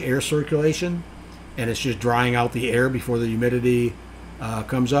too much air circulation and it's just drying out the air before the humidity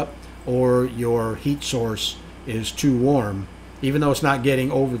comes up, or your heat source is too warm. Even though it's not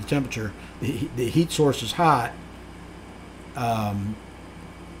getting over the temperature, the heat source is hot,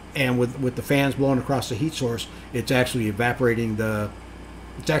 and with the fans blowing across the heat source, it's actually evaporating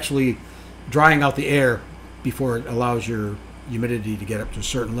it's actually drying out the air before it allows your humidity to get up to a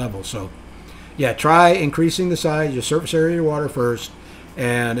certain level. So yeah, try increasing the size, your surface area of your water first,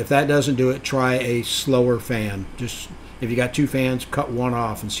 and if that doesn't do it, try a slower fan. Just if you got 2 fans, cut one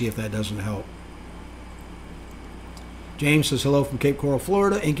off and see if that doesn't help. James says hello from Cape Coral,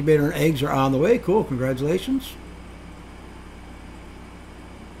 Florida. Incubator and eggs are on the way. Cool, congratulations.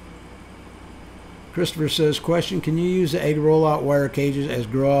 Christopher says, question, can you use the egg rollout wire cages as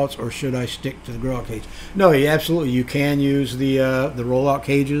grow-outs, or should I stick to the grow-out cage? No, absolutely. You can use the rollout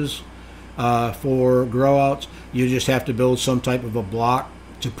cages for grow-outs. You just have to build some type of a block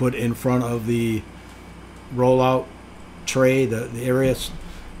to put in front of the rollout tray, the area,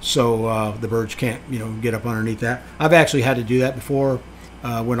 so the birds can't, you know, get up underneath that. I've actually had to do that before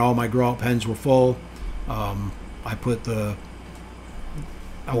when all my grow-out pens were full. I put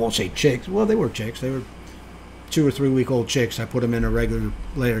I won't say chicks. Well, they were chicks. They were 2 or 3 week old chicks. I put them in a regular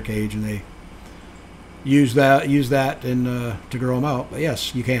layer cage, and they use that and to grow them out. But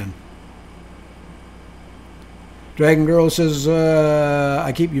yes, you can. Dragon Girl says,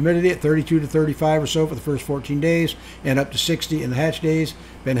 I keep humidity at 32 to 35 or so for the first 14 days, and up to 60 in the hatch days.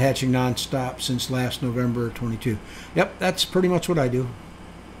 Been hatching nonstop since last November 22. Yep, that's pretty much what I do.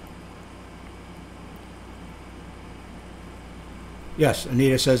 Yes,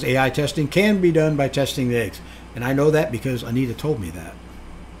 Anita says AI testing can be done by testing the eggs. And I know that because Anita told me that.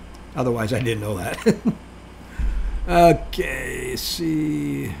 Otherwise, I didn't know that. Okay, let's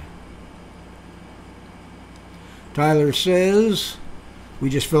see. Tyler says, we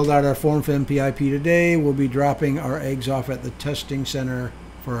just filled out our form for MPIP today. We'll be dropping our eggs off at the testing center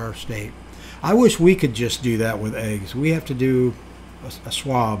for our state. I wish we could just do that with eggs. We have to do a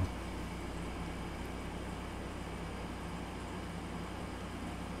swab.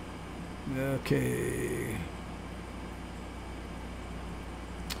 Okay.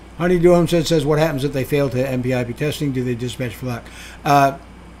 Honeydew Homestead says, what happens if they fail to MPIP testing? Do they dispatch for lack?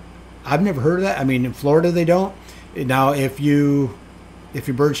 I've never heard of that. I mean, in Florida they don't. Now, if your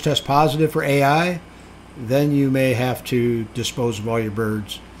birds test positive for AI, then you may have to dispose of all your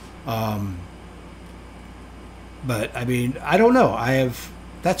birds. But I mean, I don't know.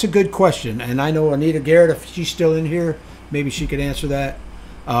 That's a good question, and I know Anita Garrett, if she's still in here, maybe she could answer that.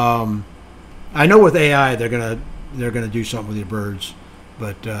 I know with AI they're gonna do something with your birds,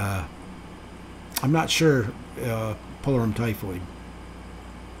 but I'm not sure pulmonary typhoid.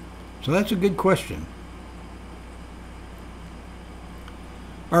 So that's a good question.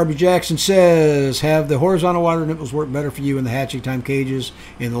 R.B. Jackson says, have the horizontal water nipples work better for you in the hatching time cages?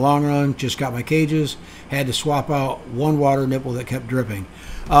 In the long run, just got my cages. Had to swap out one water nipple that kept dripping.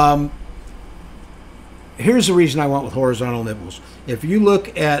 Here's the reason I went with horizontal nipples. If you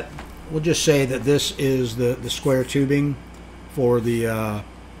look at, we'll just say that this is the square tubing for the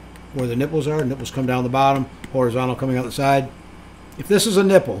where the nipples are. Nipples come down the bottom, horizontal coming out the side. If this is a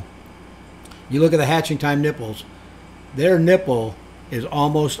nipple, you look at the hatching time nipples, their nipple is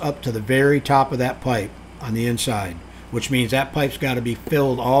almost up to the very top of that pipe on the inside, which means that pipe's got to be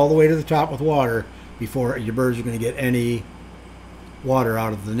filled all the way to the top with water before your birds are going to get any water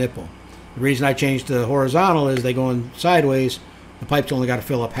out of the nipple. The reason I changed to horizontal is they go in sideways, the pipe's only got to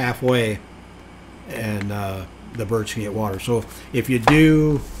fill up halfway, and the birds can get water. So if you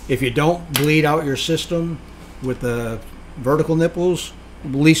don't bleed out your system with the vertical nipples,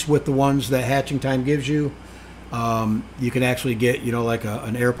 at least with the ones that hatching time gives you, you can actually get, like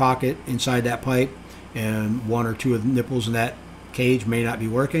an air pocket inside that pipe, and one or two of the nipples in that cage may not be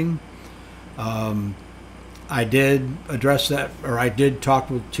working. I did address that, or I did talk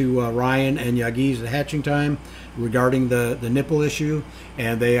to Ryan and Yagiz at hatching time regarding the nipple issue,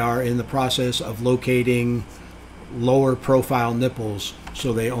 and they are in the process of locating lower profile nipples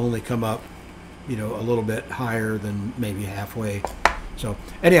so they only come up, a little bit higher than maybe halfway. So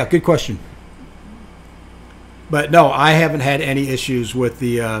anyhow, good question. But no, I haven't had any issues with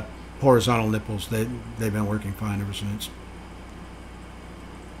the horizontal nipples. They've been working fine ever since.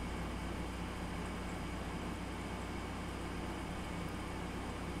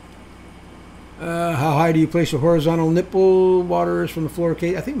 How high do you place a horizontal nipple? Water is from the floor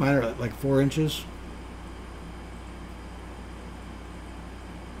cage. I think mine are like 4 inches.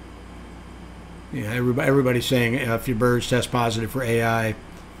 Yeah, everybody's saying if your birds test positive for AI,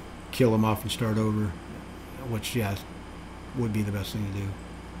 kill them off and start over. Which, yeah, would be the best thing to do.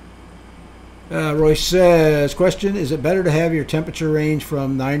 Royce says, question, is it better to have your temperature range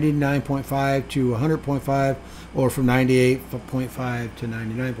from 99.5 to 100.5 or from 98.5 to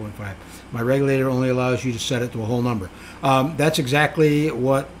 99.5? My regulator only allows you to set it to a whole number. That's exactly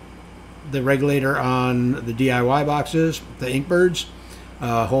what the regulator on the DIY box is, the Inkbirds,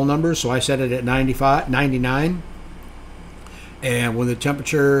 whole numbers. So I set it at 99, and when the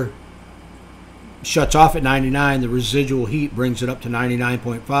temperature shuts off at 99, the residual heat brings it up to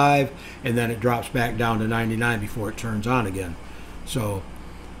 99.5, and then it drops back down to 99 before it turns on again. So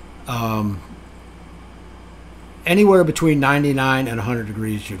anywhere between 99 and 100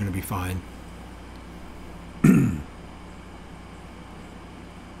 degrees, you're going to be fine.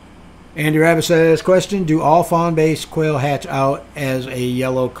 Andy Rabbit says, question, do all fawn-based quail hatch out as a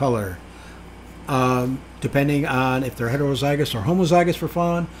yellow color? Depending on if they're heterozygous or homozygous for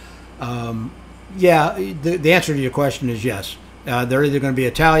fawn. Yeah, the answer to your question is yes. They're either going to be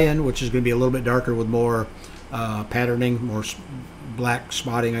Italian, which is going to be a little bit darker with more patterning, more black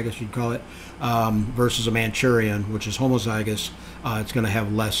spotting, I guess you'd call it, versus a Manchurian, which is homozygous. It's going to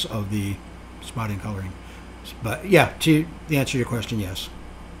have less of the spotting coloring. But yeah, to the answer to your question, yes.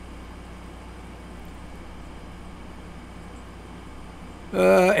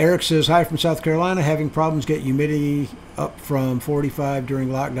 Eric says, hi from South Carolina, having problems get humidity up from 45 during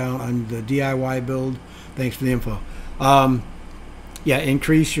lockdown on the DIY build. Thanks for the info. Yeah,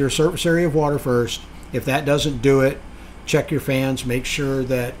 increase your surface area of water first. If that doesn't do it, check your fans. Make sure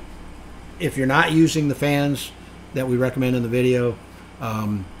that if you're not using the fans that we recommend in the video,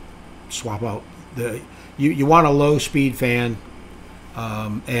 swap out. You want a low speed fan,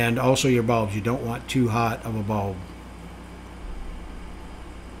 and also your bulbs. You don't want too hot of a bulb.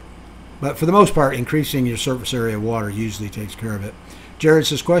 But for the most part, increasing your surface area of water usually takes care of it. Jared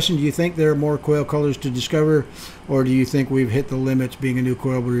says, question, do you think there are more quail colors to discover, or do you think we've hit the limits being a new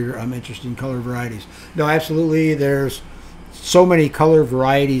quail breeder? I'm interested in color varieties. No, absolutely. There's so many color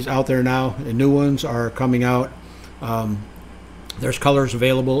varieties out there now. The new ones are coming out. There's colors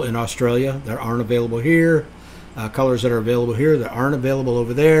available in Australia that aren't available here. Colors that are available here that aren't available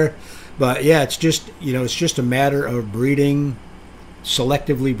over there. But yeah, it's just, it's just a matter of breeding,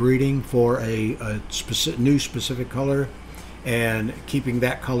 selectively breeding for a new specific color and keeping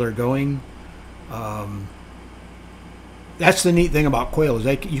that color going. That's the neat thing about quail,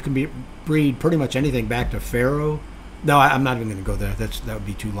 is you can breed pretty much anything back to Pharaoh. No, I'm not even going to go there. That would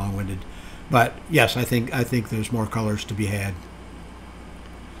be too long-winded. But yes, I think there's more colors to be had.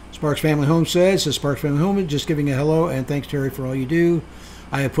 Sparks Family Home says Sparks Family Home, just giving a hello and thanks, Terry, for all you do.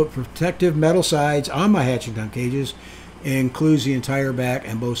 I have put protective metal sides on my hatching time cages. It includes the entire back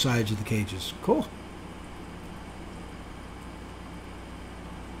and both sides of the cages. Cool.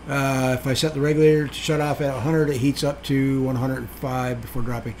 If I set the regulator to shut off at 100, it heats up to 105 before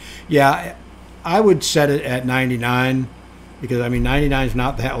dropping. Yeah, I would set it at 99 because, I mean, 99 is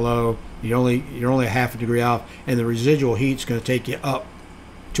not that low. You're only a half a degree off, and the residual heat's going to take you up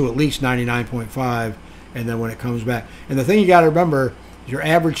to at least 99.5, and then when it comes back. And the thing you got to remember, your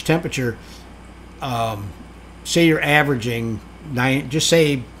average temperature, say you're averaging just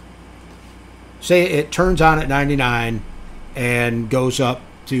say it turns on at 99 and goes up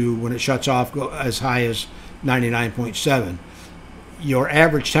to, when it shuts off, go as high as 99.7. Your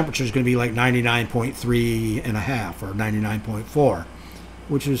average temperature is going to be like 99.3 and a half or 99.4,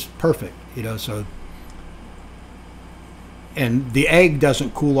 which is perfect, so. And the egg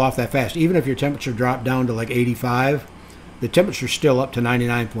doesn't cool off that fast. Even if your temperature dropped down to like 85, the temperature's still up to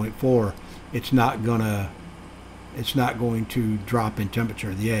 99.4. It's not going to drop in temperature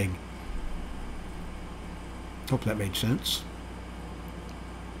of the egg. Hope that made sense.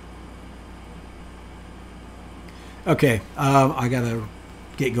 Okay, I gotta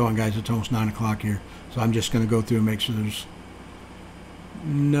get going, guys. It's almost 9 o'clock here, so I'm just gonna go through and make sure there's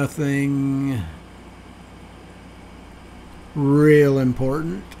nothing real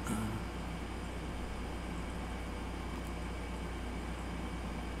important.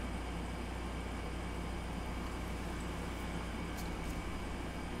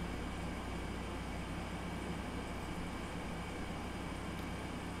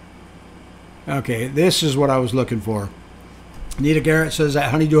 Okay, this is what I was looking for. Anita Garrett says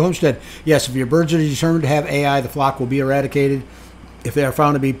at Honeydew Homestead, yes, if your birds are determined to have AI, the flock will be eradicated. If they are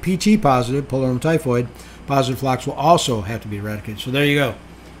found to be PT positive, pulmonary typhoid, positive flocks will also have to be eradicated. So there you go.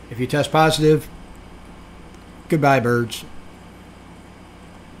 If you test positive, goodbye, birds.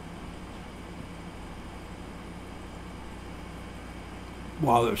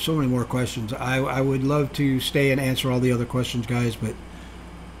 Wow, there's so many more questions. I would love to stay and answer all the other questions, guys, but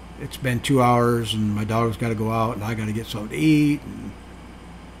it's been 2 hours and my dog's got to go out and I got to get something to eat. And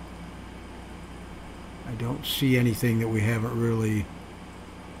I don't see anything that we haven't really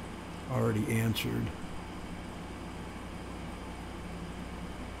already answered.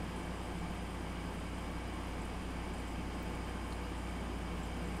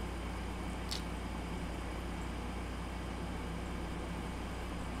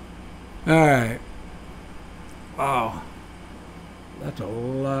 All right. Wow. That's a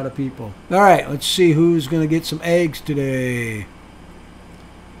lot of people. All right, let's see who's going to get some eggs today.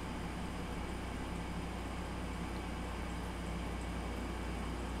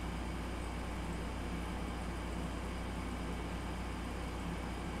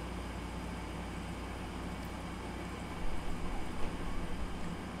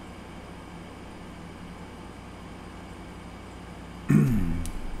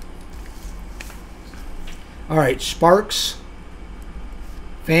 All right, Sparks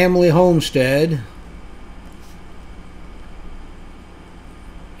Family Homestead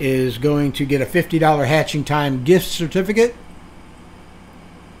is going to get a $50 Hatching Time gift certificate.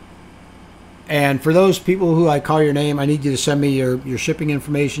 And for those people who I call your name, I need you to send me your shipping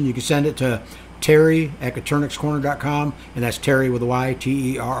information. You can send it to Terry at Coturnixcorner.com, and that's Terry with a Y,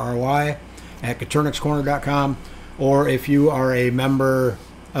 Terry at Coturnixcorner.com. Or if you are a member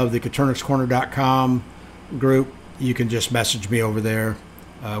of the Coturnixcorner.com group, you can just message me over there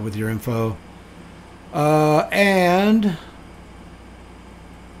with your info. And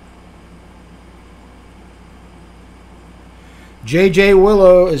JJ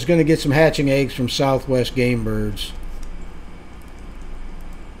Willow is going to get some hatching eggs from Southwest Game Birds.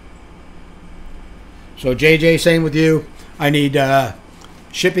 So JJ, same with you. I need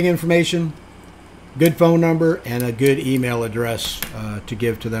shipping information, good phone number, and a good email address to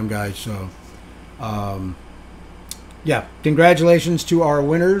give to them guys. So yeah, congratulations to our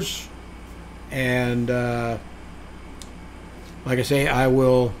winners. And like I say, I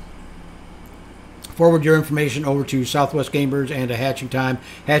will forward your information over to Southwest Game Birds and to Hatching Time.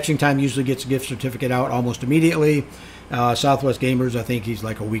 Hatching Time usually gets a gift certificate out almost immediately. Southwest Game Birds, I think he's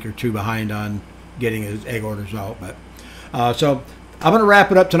like a week or two behind on getting his egg orders out. But so I'm going to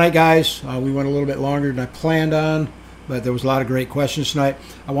wrap it up tonight, guys. We went a little bit longer than I planned on, but there was a lot of great questions tonight.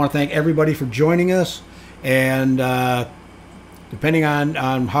 I want to thank everybody for joining us, and depending on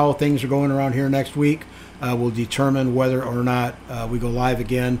how things are going around here next week, will determine whether or not we go live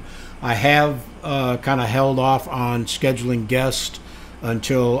again. I have kind of held off on scheduling guests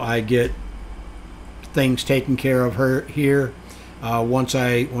until I get things taken care of here. Once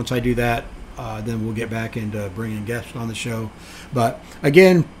I do that, then we'll get back into bringing guests on the show. But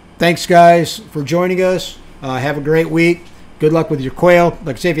again, thanks guys for joining us. Have a great week. Good luck with your quail.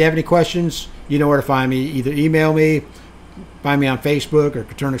 Like I say, if you have any questions, you know where to find me. Either email me, find me on Facebook or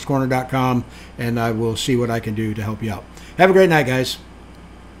CoturnixCorner.com, and I will see what I can do to help you out. Have a great night, guys.